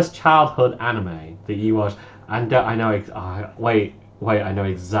first childhood anime that you watched? And I know... wait, I know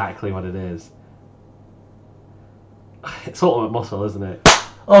exactly what it is. It's Ultimate Muscle, isn't it?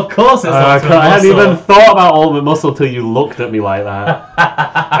 Of course it's Ultimate Muscle. I hadn't even thought about Ultimate Muscle till you looked at me like that.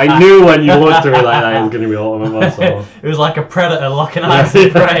 I knew when you looked at me like that it was going to be Ultimate Muscle. It was like a predator locking eyes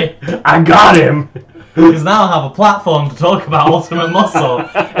with prey. I got him! Because now I have a platform to talk about Ultimate Muscle.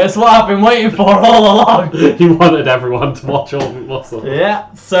 It's what I've been waiting for all along. You wanted everyone to watch Ultimate Muscle.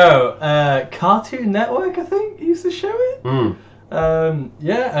 Yeah, so Cartoon Network, I think, used to show it. And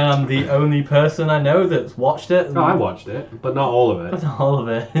I'm the only person I know that's watched it. Oh, I watched it, but not all of it. Not all of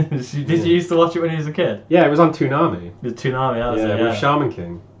it. Did you used to watch it when you was a kid? Yeah, it was on Toonami. The Toonami, that was it. Yeah, with Shaman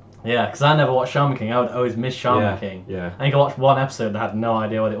King. Yeah, because I never watched Shaman King. I would always miss Shaman King. Yeah. I think I watched one episode and I had no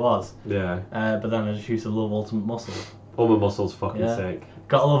idea what it was. Yeah. But then I just used to love Ultimate Muscle. Ultimate Muscle's fucking sick.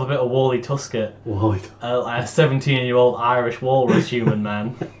 Got to love a bit of Wally Tuskett. Wally. Like a 17-year-old Irish walrus human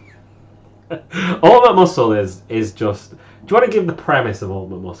man. Ultimate Muscle is just you want to give the premise of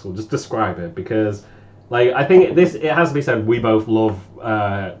Ultimate Muscle? Just describe it, because, like, I think it has to be said, we both love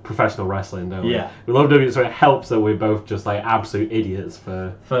professional wrestling, don't we? Yeah. We love doing it, so it helps that we're both just like absolute idiots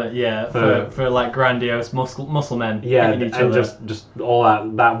for like grandiose muscle men hitting each and other. just all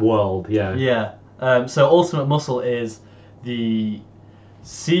that world, yeah. Yeah. So Ultimate Muscle is the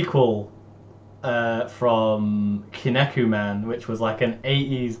sequel from Kinnekuman, which was like an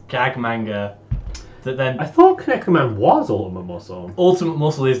 80s gag manga that then... I thought Kinnekuman was Ultimate Muscle. Ultimate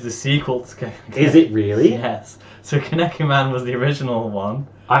Muscle is the sequel to Kinnekuman. Is it really? Yes. So Kinnekuman was the original one.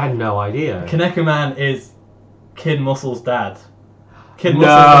 I had no idea. Kinnekuman is Kid Muscle's dad. Kid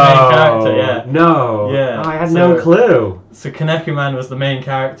Muscle's the main character, yeah. No. Yeah. I had no clue. So Kinnekuman was the main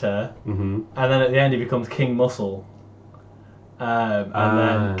character, Mm-hmm. and then at the end he becomes King Muscle. And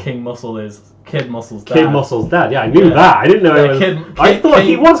then King Muscle is Kid Muscle's dad. Kid Muscle's dad, yeah, I knew Yeah. that. I didn't know Yeah, it was... I Kid- thought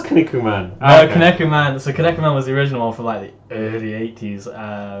he King- was Kinnekuman. No, Okay. Kinnekuman was the original one from like the early 80s,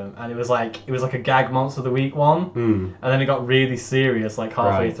 and it was like a gag monster of the week one, Hmm. and then it got really serious like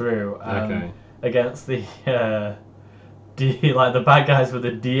halfway Right. through Okay. against the the bad guys with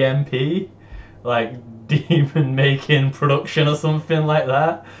the DMP, like Demon Making Production or something like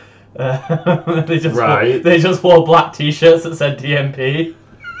that. They just wore black T-shirts that said DMP.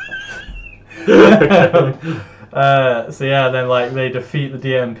 So yeah, then like they defeat the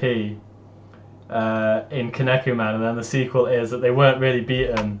DMP in Kinnekuman, and then the sequel is that they weren't really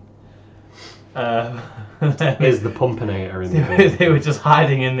beaten. Is the Pumpinator in the They were just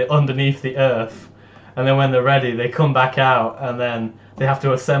hiding underneath the earth, and then when they're ready, they come back out, and then they have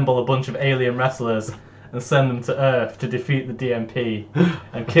to assemble a bunch of alien wrestlers and send them to Earth to defeat the DMP.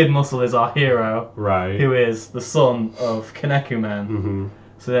 And Kid Muscle is our hero, Right. who is the son of Kinnekuman. Mm-hmm.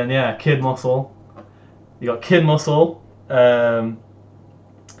 So then, yeah, Kid Muscle. You got Kid Muscle,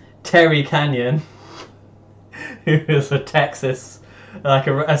 Terry Canyon, who is a Texas, like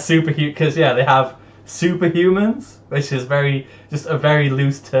a superhuman, because yeah, they have superhumans, which is just a very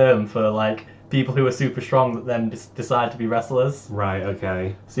loose term for like people who are super strong that then decide to be wrestlers. Right,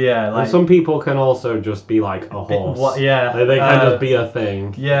 okay. So yeah, like Well, some people can also just be like a horse. yeah, They can just be a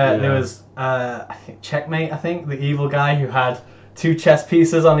thing. Yeah, there was I think Checkmate. I think the evil guy who had 2 chess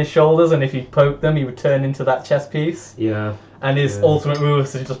pieces on his shoulders, and if you poked them, he would turn into that chess piece. Yeah. And his ultimate move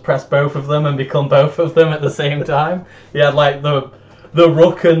was to just press both of them and become both of them at the same time. He had like the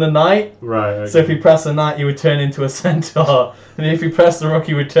rook and the knight. Right. Okay. So if you press the knight, you would turn into a centaur, and if you press the rook,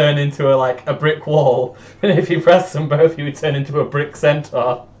 you would turn into a brick wall, and if you press them both, you would turn into a brick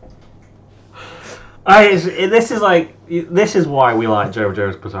centaur. This is why we like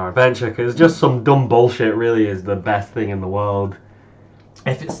JoJo's Bizarre Adventure, because just some dumb bullshit really is the best thing in the world.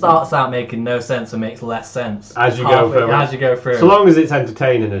 If it starts out making no sense and makes less sense As you go through. So long as it's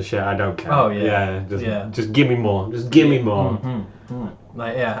entertaining and shit, I don't care. Oh, yeah. Just give me more. Just give me more.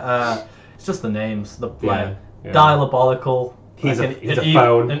 Like it's just the names, Yeah. diabolical. He's like a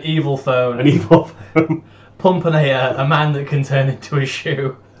phone. An evil phone. An evil phone. Pumpinator, a man that can turn into a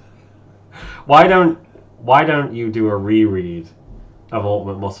shoe. Why don't you do a reread of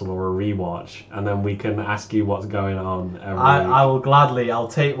Ultimate Muscle or a rewatch, and then we can ask you what's going on every week. I will gladly. I'll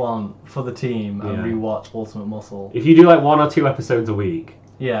take one for the team and Yeah. rewatch Ultimate Muscle. If you do like 1 or 2 episodes a week,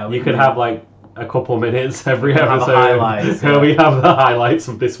 Yeah, you could have like a couple minutes every Have a episode highlights, where yeah. we have the highlights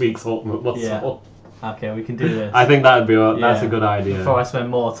of this week's Ultimate Muscle. Yeah. Okay, we can do this. I think that's a Yeah. good idea. Before I spend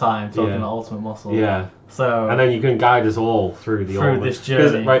more time talking Yeah. about Ultimate Muscle. Yeah, So and then you can guide us all through this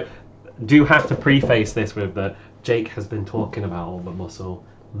journey. 'Cause, right, do have to preface this with that Jake has been talking about Ultimate Muscle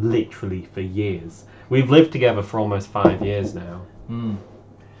literally for years. We've lived together for almost 5 years now.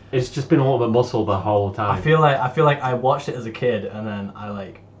 It's just been Ultimate Muscle the whole time. I feel like I watched it as a kid and then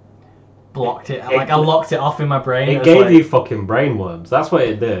I blocked it. I locked it off in my brain. It was gave like- you fucking brainworms. That's what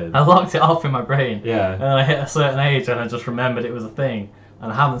it did. I locked it off in my brain. Yeah. And then I hit a certain age and I just remembered it was a thing,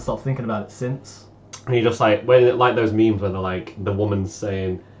 and I haven't stopped thinking about it since. And you just like those memes where they're like the woman's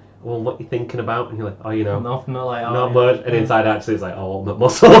saying, "Well, what are you thinking about?" And you're like, "Oh, you know, Not like not much." And inside actually it's like, "Oh, Ultimate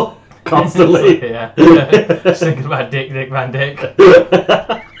Muscle," constantly. yeah. Just thinking about Dick Van Dyke.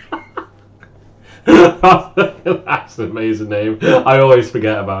 That's an amazing name. I always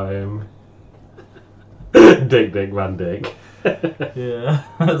forget about him. Dick Van Dyke. Yeah,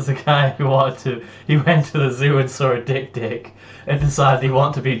 that's the guy who he went to the zoo and saw a Dick and decided he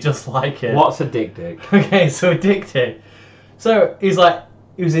wanted to be just like it. What's a Dick? Okay, so a Dick. So he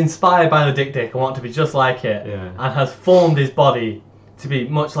was inspired by the Dick and wanted to be just like it, Yeah. and has formed his body to be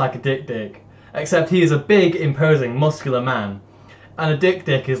much like a Dick. Except he is a big, imposing, muscular man, and a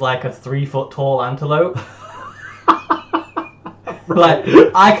Dick is like a 3 foot tall antelope. Like,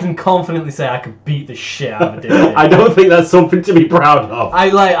 I can confidently say I could beat the shit out of a dick. I don't think that's something to be proud of.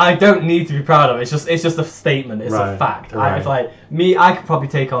 I don't need to be proud of it. It's just a statement. It's a fact. Right. If like me, I could probably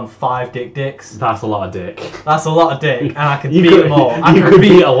take on 5 dicks. That's a lot of dick. That's a lot of dick, and I could You beat could- them all. you could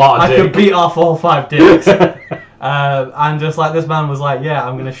beat a lot of I could dick. beat off all 5 dicks. And just like this man was like, yeah,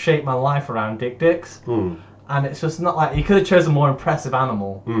 I'm gonna shape my life around dicks. Mm. And it's just not like he could have chosen a more impressive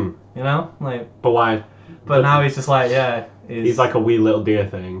animal, Mm. you know, like. But why? But now he's just like, yeah, He's like a wee little deer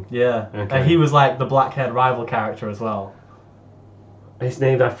thing. yeah. Okay. He was like the black-haired rival character as well. It's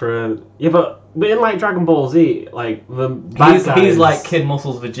named after but in like Dragon Ball Z, like the bad He's guys- like Kid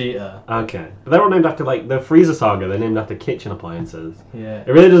Muscles Vegeta. Okay, but they're all named after like the Frieza saga. They're named after kitchen appliances. Yeah,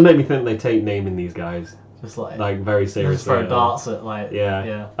 It really does make me think they take naming these guys just like very just seriously. throw darts at like Yeah.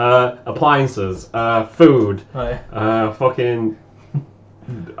 yeah. Appliances. Food. Right. Fucking.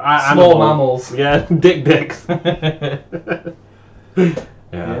 Small mammals. Yeah, dicks.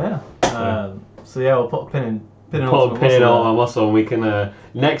 Yeah. Yeah. So yeah, we'll put a pin in Put a Ultimate pin in Muscle all there. my muscle, and we can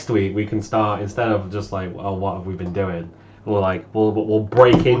next week we can start instead of just like, oh, what have we been doing? We'll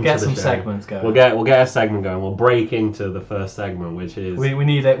break into We'll get the some show. segments going. We'll get a segment going. We'll break into the first segment, which is We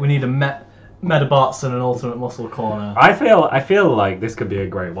need a Metabots and an Ultimate Muscle corner. I feel like this could be a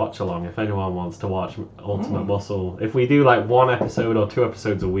great watch along if anyone wants to watch Ultimate Muscle. If we do like 1 episode or 2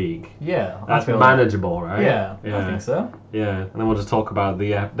 episodes a week, Yeah, that's I feel manageable, right? Yeah, I think so. Yeah, and then we'll just talk about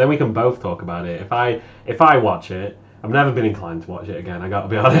then we can both talk about it. If I watch it, I've never been inclined to watch it again. I got to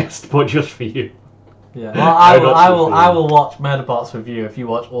be honest, but just for you. Yeah. Well, I will watch Metabots with you if you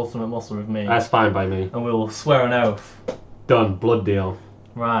watch Ultimate Muscle with me, That's fine by me. and we will swear an oath. Done. Blood deal.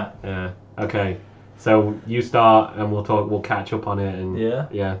 Right. Yeah. Okay. So you start, and we'll talk. We'll catch up on it. And Yeah.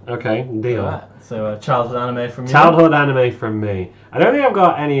 Yeah. Okay. Deal. Right. So childhood anime from you. Childhood anime from me. I don't think I've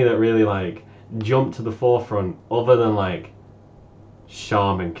got any that really like jump to the forefront, other than like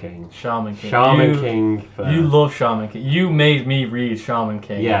Shaman King. Shaman King. Shaman King. You love Shaman King. You made me read Shaman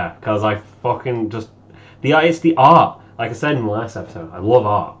King. Yeah, because I fucking just it's the art. Like I said in the last episode, I love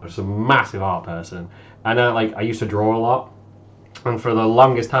art. I'm just a massive art person, and I used to draw a lot, and for the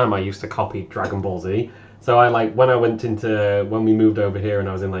longest time I used to copy Dragon Ball Z. So when we moved over here and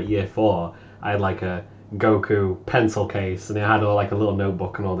I was in like year 4, I had like a Goku pencil case, and it had like a little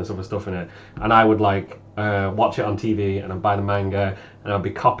notebook and all this other stuff in it, and I would like watch it on TV, and I'd buy the manga, and I'd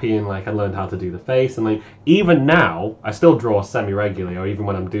be copying, like I learned how to do the face, and like even now I still draw semi-regularly, or even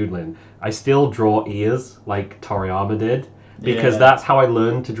when I'm doodling I still draw ears like Toriyama did, because Yeah. that's how I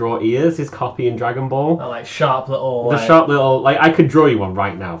learned to draw ears, is copying Dragon Ball. That, like sharp little. The like, sharp little, like I could draw you one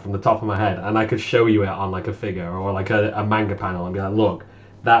right now from the top of my head, and I could show you it on like a figure or like a manga panel and be like, look,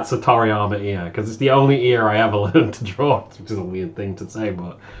 that's a Toriyama ear, because it's the only ear I ever learned to draw, which is a weird thing to say,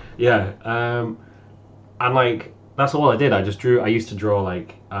 but yeah. And like that's all I did. I used to draw like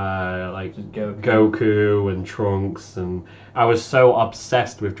Just Goku. Goku and Trunks, and I was so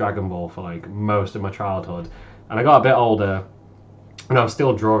obsessed with Dragon Ball for like most of my childhood. And I got a bit older, and I was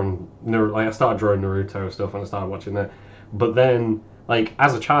still drawing. Like I started drawing Naruto stuff, and I started watching that. But then, like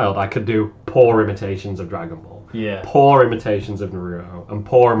as a child, I could do poor imitations of Dragon Ball, Yeah. poor imitations of Naruto, and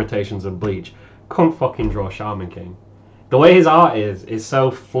poor imitations of Bleach. Couldn't fucking draw Shaman King. The way his art is so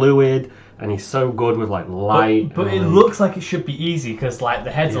fluid, and he's so good with like light. But it and- looks like it should be easy because like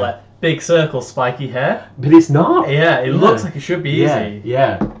the heads are Yeah. like big circles, spiky hair. But it's not. Yeah, it looks like it should be Yeah, easy.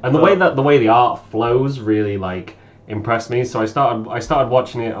 yeah. And the way the art flows really like impressed me. So I started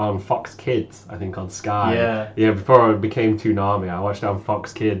watching it on Fox Kids, I think on Sky. Yeah. Before it became Toonami, I watched it on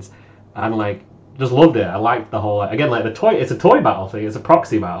Fox Kids, and like just loved it. I liked the whole again like the toy. It's a toy battle thing. It's a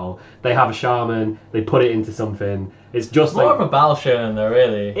proxy battle. They have a shaman. They put it into something. It's just More like. of a battle shonen though,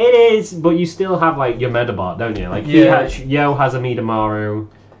 really. It is, but you still have like your Medabot, don't you? Like Yeah. Yo has a Midamaru.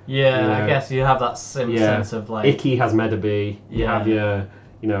 Yeah, Yeah. I guess you have that sense of like Ikki has Medabi. You Yeah.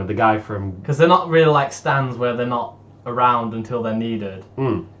 have the guy from. because they're not really like stands where they're not around until they're needed.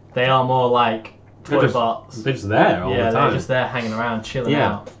 Mm, They are more like They're toy just- bots. they're just there all Yeah, the time. they're just there hanging around, chilling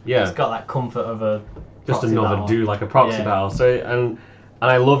Yeah, out. yeah. It's got that comfort of a Just proxy another battle. dude, like a proxy Yeah. battle. So and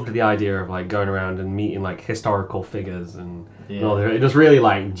I loved the idea of like going around and meeting like historical figures and all Yeah. that. It just really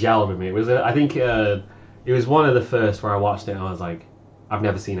like gelled with me. It was I think it was one of the first where I watched it and I was like, I've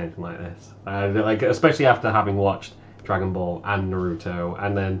never seen anything like this. Like especially after having watched Dragon Ball and Naruto,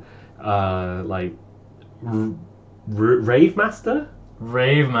 and then like Rave Master.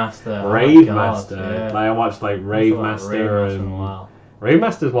 Rave Master. Rave God, Master. Yeah. Like, I watched like I Rave feel like Master Rave Master in a and while. Rave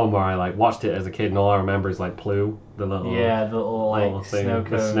Master's one where I like watched it as a kid, and all I remember is like Plu, the little Yeah, the little little like thing, snow the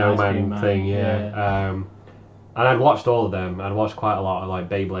cone, ice cream snowman man. thing. Yeah. And I'd watched all of them. I'd watched quite a lot of like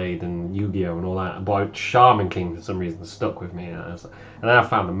Beyblade and Yu-Gi-Oh and all that. But Shaman King for some reason stuck with me. And then I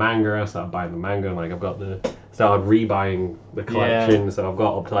found the manga. I started buying the manga. And like started rebuying the collection. Yeah. So I've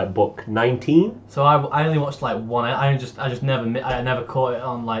got up to like book 19. So I only watched like one. I never caught it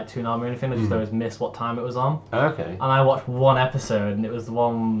on like Toonami or anything. I just always missed what time it was on. Okay. And I watched one episode, and it was the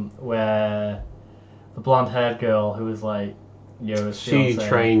one where the blonde-haired girl who was like Yo's she fiancé.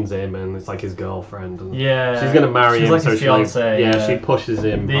 Trains him, and it's like his girlfriend. And yeah, she's gonna marry him. Like so his fiancé. Yeah, she pushes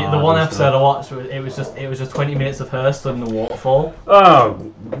him. The one episode I watched, it was just 20 minutes of her stood in the waterfall.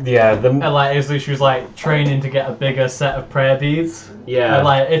 Oh, yeah. And like she was like training to get a bigger set of prayer beads. Yeah. And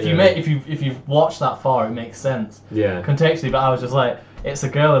like if you've watched that far, it makes sense. Yeah. Contextually, but I was just like, it's a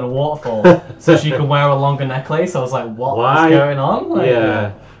girl in a waterfall, so she can wear a longer necklace. I was like, what's going on? Like,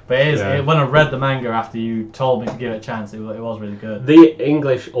 yeah. But when I read the manga after you told me to give it a chance, it was really good. The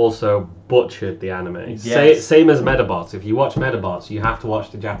English also butchered the anime. Yes. Same as Medabots. If you watch Medabots, you have to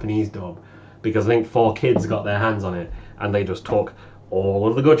watch the Japanese dub because I think 4Kids got their hands on it and they just took all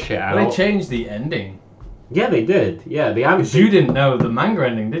of the good shit out. They changed the ending. Yeah, they did. Yeah, the anime. Because you didn't know the manga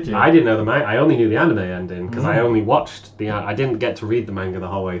ending, did you? I didn't know the manga. I only knew the anime ending because I only watched I didn't get to read the manga the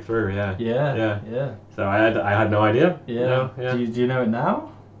whole way through. Yeah. Yeah. So I had no idea. Yeah. No, yeah. Do you know it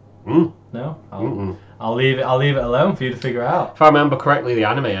now? No. I'll leave it alone for you to figure out. If I remember correctly, the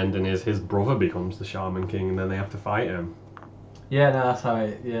anime ending is his brother becomes the Shaman King, and then they have to fight him. Yeah, no, that's how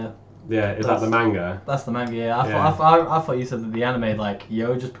it. Yeah. Yeah, is that the manga? That's the manga. Yeah. I thought you said that the anime like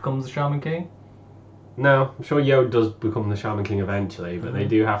Yo just becomes the Shaman King. No, I'm sure Yo does become the Shaman King eventually, but they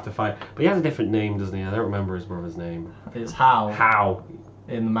do have to fight. But he has a different name, doesn't he? I don't remember his brother's name. It's How. How.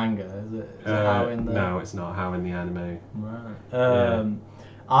 In the manga, is it? Is it How in the? No, it's not How in the anime. Right.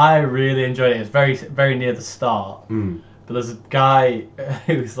 I really enjoyed it. It's very, very near the start. But there's a guy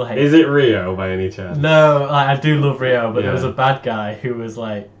who's like... Is it Rio by any chance? No, I do love Rio, but there was a bad guy who was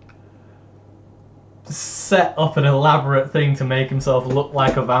like... set up an elaborate thing to make himself look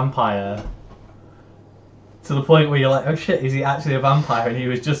like a vampire. To the point where you're like, oh shit, is he actually a vampire? And he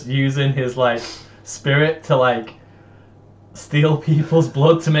was just using his like spirit to like steal people's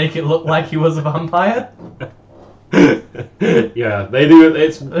blood to make it look like he was a vampire. Yeah, they do.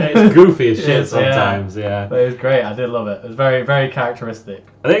 It's goofy as shit sometimes. Yeah. But it was great. I did love it. It was very, very characteristic.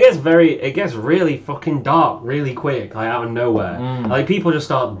 And it gets really fucking dark really quick, like out of nowhere. Like people just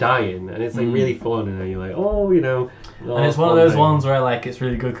start dying, and it's like really fun, and then you're like, oh, you know. And it's one of those ones where like it's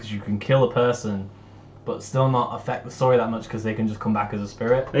really good because you can kill a person, but still not affect the story that much because they can just come back as a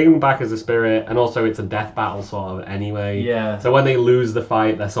spirit. They come back as a spirit, and also it's a death battle sort of anyway. Yeah. So when they lose the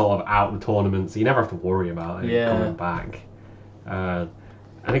fight, they're sort of out of the tournament, so you never have to worry about it coming back. And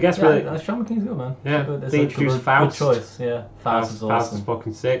I guess really... Shaman King's good, man. Yeah, they introduced Faust. Good choice, yeah. Faust is awesome. Faust is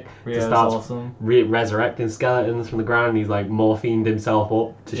fucking sick. Rio's awesome. Resurrecting skeletons from the ground, and he's like morphined himself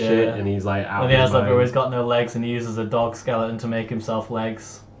up to shit, and he's like out. And he has like where he's got no legs, and he uses a dog skeleton to make himself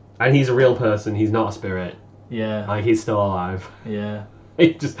legs. And he's a real person. He's not a spirit. Yeah. Like he's still alive. Yeah.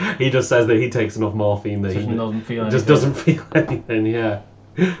 He just says that he takes enough morphine that he doesn't feel anything. Just doesn't feel anything. Yeah.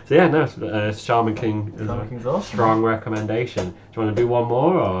 So yeah, no. Shaman King is awesome. Strong recommendation. Do you want to do one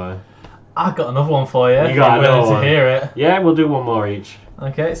more or? I've got another one for you. You got another one to hear it. Yeah, we'll do one more each.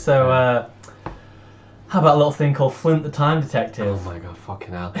 Okay, so how about a little thing called Flint the Time Detective? Oh my god, fucking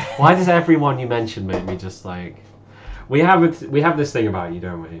hell! Why does everyone you mention make me just like? We have this thing about you,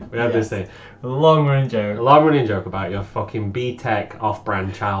 don't we? We have this thing. A long-running joke. A long-running joke about your fucking B-Tech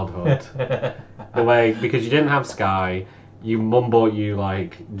off-brand childhood. The way, because you didn't have Sky, your mum bought you,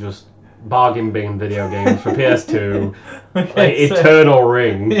 like, just bargain bin video games for PS2, okay, like, Eternal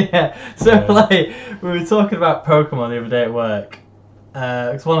Ring. Yeah, so, like, we were talking about Pokemon the other day at work.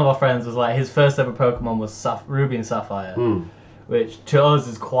 Because one of our friends was like, his first ever Pokemon was Ruby and Sapphire. Which to us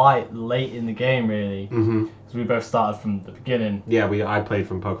is quite late in the game, really. Because we both started from the beginning. Yeah, I played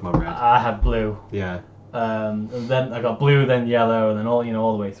from Pokemon Red. I had Blue. Yeah. And then I got Blue, then Yellow, and then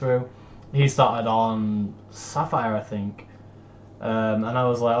all the way through. He started on Sapphire, I think. And I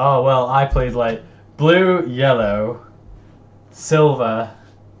was like, oh well, I played like Blue, Yellow, Silver,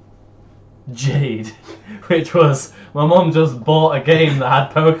 Jade, which was my mum just bought a game that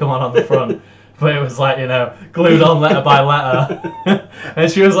had Pokemon on the front. But it was like, you know, glued on letter by letter.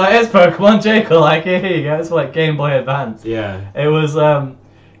 And she was like, it's Pokemon Jake. Like, here you go. It's like Game Boy Advance. Yeah. It was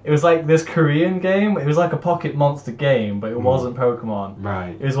like this Korean game. It was like a Pocket Monster game, but it wasn't Pokemon.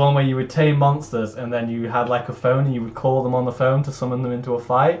 Right. It was one where you would tame monsters, and then you had like a phone, and you would call them on the phone to summon them into a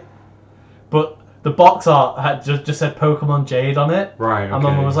fight. But the box art had just said Pokemon Jade on it. Right, okay. And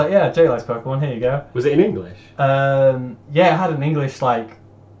my mum was like, yeah, Jade likes Pokemon. Here you go. Was it in English? Yeah, it had an English,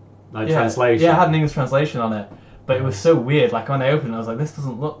 translation. Yeah, it had an English translation on it. But it was so weird. Like when I opened it, I was like, this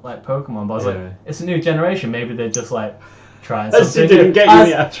doesn't look like Pokemon. But I was like, it's a new generation. Maybe they're just like trying something. As you didn't get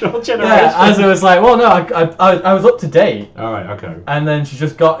you the actual generation. Yeah, as it was like, well, no, I was up to date. All right, okay. And then she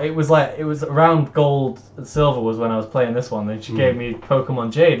just got, it was around Gold and Silver was when I was playing this one. Then she gave me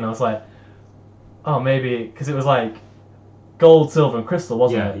Pokemon Jade, and I was like, oh, maybe, because it was like Gold, Silver, and Crystal,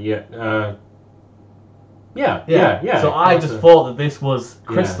 wasn't it? Yeah. So I just thought that this was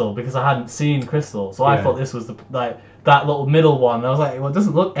Crystal because I hadn't seen Crystal. So I thought this was that little middle one. And I was like, well, it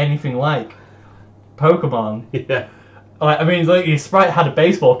doesn't look anything like Pokemon. Yeah. Like, I mean, like, your sprite had a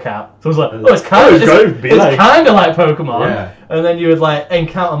baseball cap, so I was like, oh, it's kind of like Pokemon. Yeah. And then you would like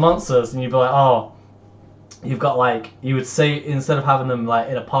encounter monsters, and you'd be like, oh, you've got like, you would say instead of having them like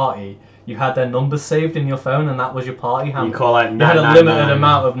in a party, you had their numbers saved in your phone, and that was your party. You call like you had a limited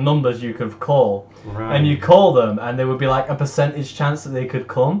amount of numbers you could call, and you call them, and there would be like a percentage chance that they could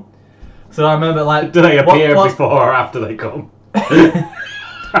come. So I remember like, do they appear before or after they come?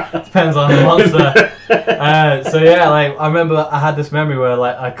 Depends on the monster. So yeah, like I remember I had this memory where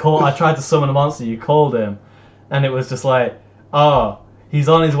like I tried to summon a monster, you called him, and it was just like, oh, he's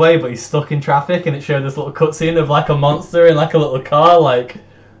on his way, but he's stuck in traffic, and it showed this little cutscene of like a monster in like a little car, like.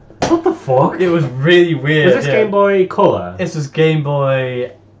 What the fuck? It was really weird. Was this Game Boy Color? This was Game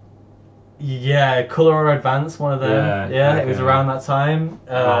Boy. Yeah, Color or Advance, one of them. Yeah, okay. It was around that time.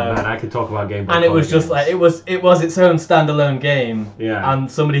 Oh man, I could talk about Game Boy. And it was just like it was its own standalone game. Yeah.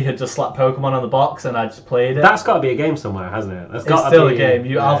 And somebody had just slapped Pokemon on the box, and I just played it. That's got to be a game somewhere, hasn't it? It's still a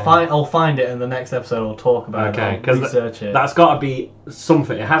game. I'll find it in the next episode. We'll talk about it. Okay, because research it. That's got to be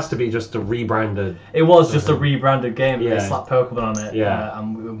something. It has to be just a rebranded. It was just a rebranded game. Yeah. They slapped Pokemon on it. Yeah.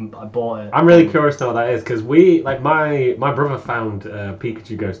 And I bought it. I'm really curious to know what that is because my brother found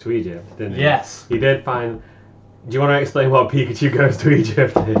Pikachu Goes to Egypt, didn't he? Yes. He did find. Do you want to explain what Pikachu Goes to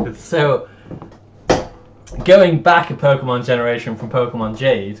Egypt is? So, going back a Pokemon generation from Pokemon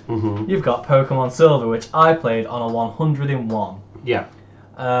Jade, you've got Pokemon Silver, which I played on a 101. Yeah.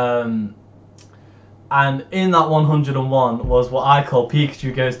 And in that 101 was what I call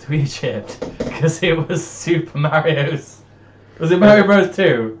Pikachu Goes to Egypt, because it was Super Mario's. Was it Mario Bros.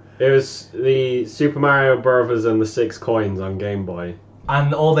 2? It was the Super Mario Brothers and the 6 coins on Game Boy.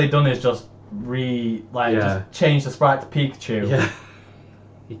 And all they've done is just just change the sprite to Pikachu.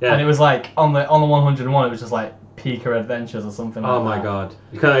 Yeah. And it was like on the 101 it was just like Pika Adventures or something like that. Oh my god.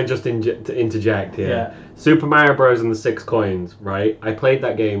 Can I just interject here? Yeah. Super Mario Bros. And the 6 coins, right? I played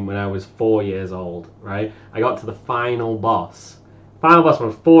that game when I was 4 years old, right? I got to the final boss. Final boss when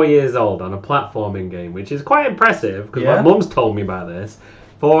I was 4 years old on a platforming game, which is quite impressive because my mum's told me about this.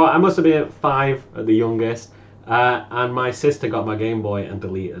 I must have been 5 at the youngest, and my sister got my Game Boy and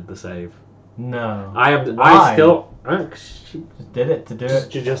deleted the save. No. Why? I still. She just did it to do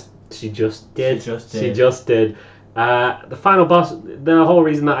it. She just did. The final boss. The whole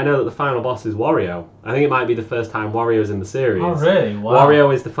reason that I know that the final boss is Wario. I think it might be the first time Wario's in the series. Oh really? Wow.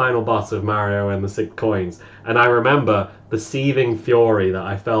 Wario is the final boss of Mario and the 6 coins, and I remember the seething fury that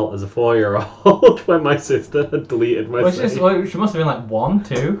I felt as a 4-year-old when my sister had deleted my save. She must have been like 1,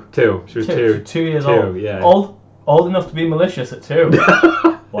 2. 2. She was 2. 2 years old. Yeah. Old enough to be malicious at 2.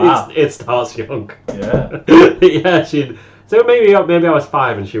 Wow. It starts young. Yeah. Yeah, so maybe I was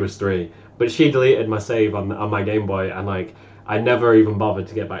 5 and she was 3. But she deleted my save on my Game Boy, and like I never even bothered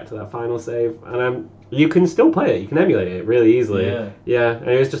to get back to that final save. And you can still play it. You can emulate it really easily. Yeah. And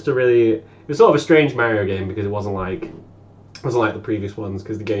it was just it was sort of a strange Mario game because it wasn't like the previous ones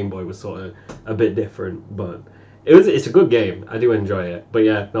because the Game Boy was sort of a bit different. But it's a good game. I do enjoy it. But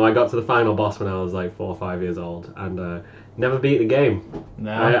yeah, no, I got to the final boss when I was like 4 or 5 years old, and never beat the game.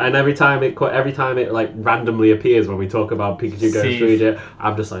 No. And every time it like randomly appears when we talk about Pikachu Goes to Egypt,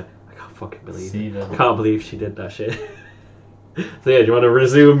 I'm just like, I can't fucking believe it. I can't believe she did that shit. So yeah, do you want to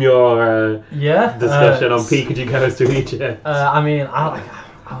resume your discussion on Pikachu Goes to Egypt? I mean, I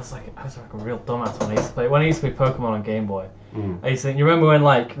was like a real dumbass when I used to play Pokemon on Game Boy. I used to think, you remember when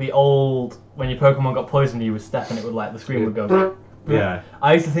like when your Pokemon got poisoned, you would step and it would like the screen would go. Yeah.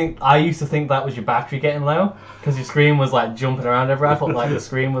 I used to think that was your battery getting low because your screen was like jumping around everywhere. I thought like the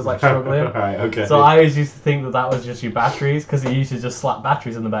screen was like struggling. Right, okay. So I always used to think that was just your batteries because you used to just slap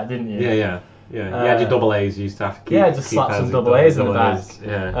batteries in the back, didn't you? Yeah. You had your double A's. You used to have to keep. Just slap some double A's in the back.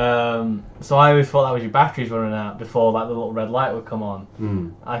 Yeah. So I always thought that was your batteries running out before like the little red light would come on.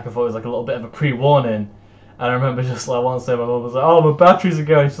 I thought it was like a little bit of a pre-warning. And I remember just like once day my mum was like, "Oh, my batteries are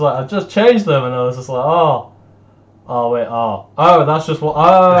going." She's like, "I just changed them," and I was just like, "Oh, wait, that's just what.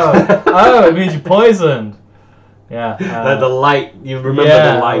 It means you're poisoned." Yeah. The light. You remember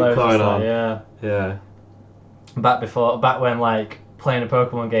the light going on. Yeah. Yeah. Back when like playing a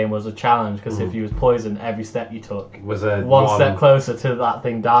Pokemon game was a challenge because if you was poisoned, every step you took Was a one step closer to that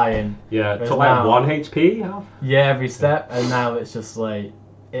thing dying. Yeah, Whereas took like now- 1 HP. You have? Yeah, every step, and now it's just like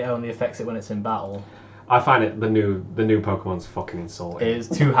it only affects it when it's in battle. I find it the new Pokemon's fucking insulting. It is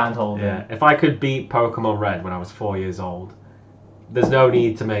two hand holding. Yeah, if I could beat Pokemon Red when I was 4 years old, there's no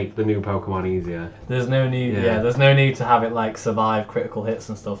need to make the new Pokemon easier. There's no need. Yeah. Yeah, there's no need to have it like survive critical hits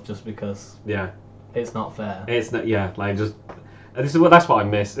and stuff just because Yeah, it's not fair. it's not. Yeah, like just that's what I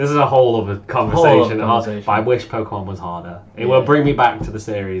miss. This is a whole other conversation. conversation. But I wish Pokemon was harder. It Yeah. will bring me back to the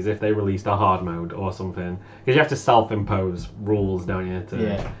series if they released a hard mode or something. Because you have to self-impose rules, don't you?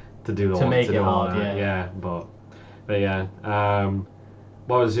 To do the To make do it all hard, that. yeah. But yeah.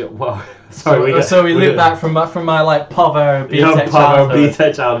 What was it? What? Sorry, So we loop back from my like Povo B young Tech Pavo childhood.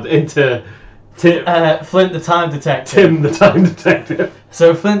 B-Tech child into Flint the Time Detective. Tim the Time Detective.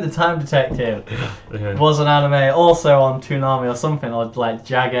 So Flint the Time Detective Okay. was an anime also on Toonami or something, or like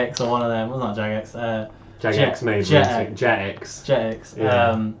Jagex or one of them. Well, not Jagex. Jagex made Jetix. Jetix. Jetix.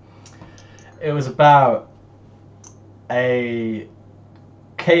 Yeah. It was about a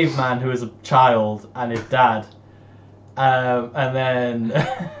caveman who was a child and his dad, and then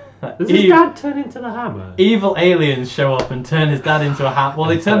Does his dad turn into the hammer? evil aliens show up and turn his dad into a hat. Well,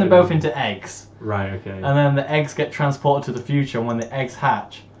 they turn them both into eggs. Right. Okay. And then the eggs get transported to the future, and when the eggs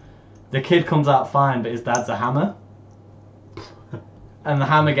hatch, the kid comes out fine, but his dad's a hammer. And the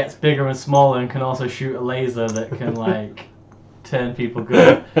hammer gets bigger and smaller and can also shoot a laser that can, like, turn people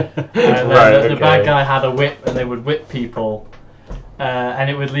good. And then the bad guy had a whip, and they would whip people. And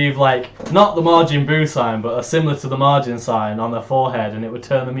it would leave, like, not the Majin Buu sign, but similar to the Majin sign on their forehead, and it would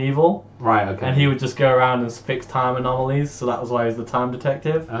turn them evil. Right. Okay. And he would just go around and fix time anomalies, so that was why he was the time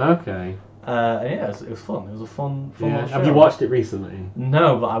detective. Okay. Yeah, it was fun. It was a fun Yeah. little show. Have you watched it recently?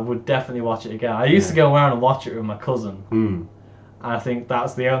 No, but I would definitely watch it again. I used to go around and watch it with my cousin, Hmm. and I think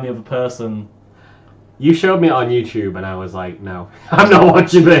that's the only other person. You showed me it on YouTube, and I was like, no, I'm not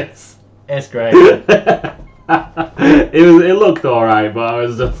watching this. It's great. It looked alright, but I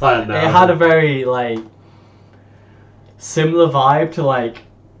was just like, no. It had a very like similar vibe to like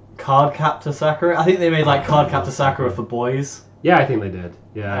Cardcaptor Sakura. I think they made like Cardcaptor Sakura for boys, Yeah, I think they did.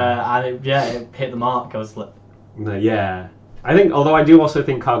 Yeah. and it hit the mark. I was like, No, yeah. I think, although I do also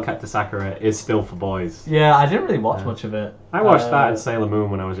think Cardcaptor Sakura is still for boys. yeah, I didn't really watch much of it. I watched that and Sailor Moon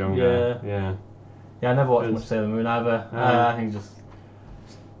when I was younger. Yeah. Yeah, I never watched much Sailor Moon either. I think just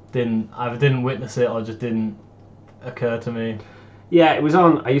didn't witness it or just didn't occur to me. Yeah, it was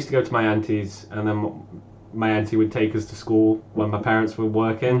on. I used to go to my auntie's, and then my auntie would take us to school when my parents were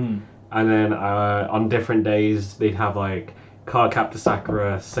working. And then on different days, they'd have like Cardcaptor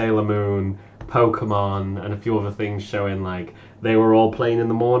Sakura, Sailor Moon, Pokemon, and a few other things showing like they were all playing in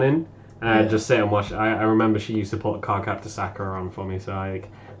the morning. And I'd just sit and watch. I remember she used to put Cardcaptor Sakura on for me, so I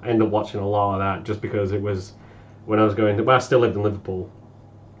ended up watching a lot of that just because it was when I was going to. When I still lived in Liverpool,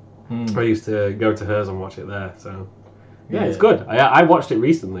 I used to go to hers and watch it there. So yeah, it's good. I watched it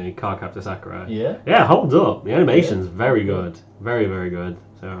recently, Cardcaptor Sakura. Yeah. Yeah, holds up. The animation's very good, very very good.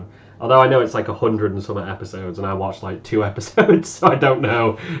 So. Although I know it's like 100 and some episodes, and I watched like 2 episodes, so I don't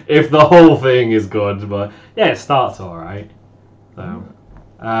know if the whole thing is good. But yeah, it starts alright. So,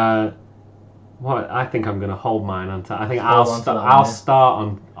 what I think I'm gonna hold mine until I think I'll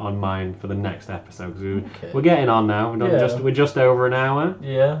start on mine for the next episode because we're getting on now. We're just over an hour.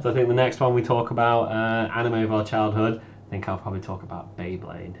 Yeah. So I think the next one we talk about anime of our childhood. I think I'll probably talk about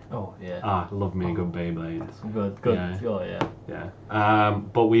Beyblade. Oh yeah. Ah, love me a good Beyblade. Good. Yeah. Oh yeah. Yeah.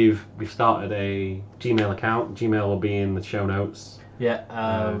 But we've started a Gmail account. Gmail will be in the show notes.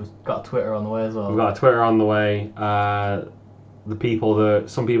 Yeah. We've got a Twitter on the way as well. We've got a Twitter on the way. Some people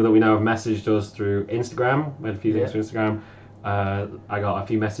that we know have messaged us through Instagram. We had a few things through Instagram. I got a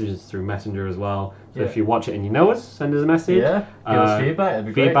few messages through Messenger as well. So if you watch it and you know us, send us a message. Yeah. Give us feedback. It'd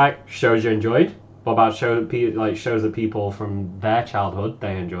be great. Feedback shows you enjoyed. What about shows that people from their childhood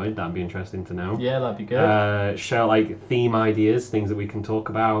they enjoyed? That'd be interesting to know. Yeah, that'd be good. Show like theme ideas, things that we can talk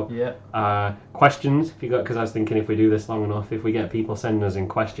about. Yeah. Questions, if you got, because I was thinking if we do this long enough, if we get people sending us in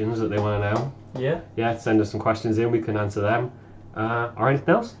questions that they want to know. Yeah. Yeah, send us some questions in, we can answer them. Or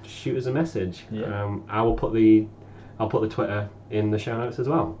anything else, just shoot us a message. Yeah. I'll put the Twitter in the show notes as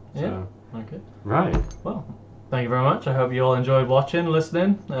well. Yeah. So. Okay. Right. Well, thank you very much. I hope you all enjoyed watching,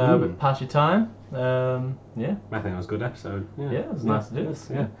 listening, pass your time. Yeah. I think that was a good episode. Yeah, it was nice to do this.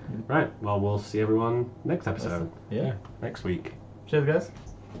 Yeah. Right. Well, we'll see everyone next episode. Yeah. Next week. Cheers, guys.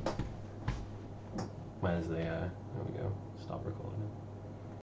 Where's the? There we go. Stop recording.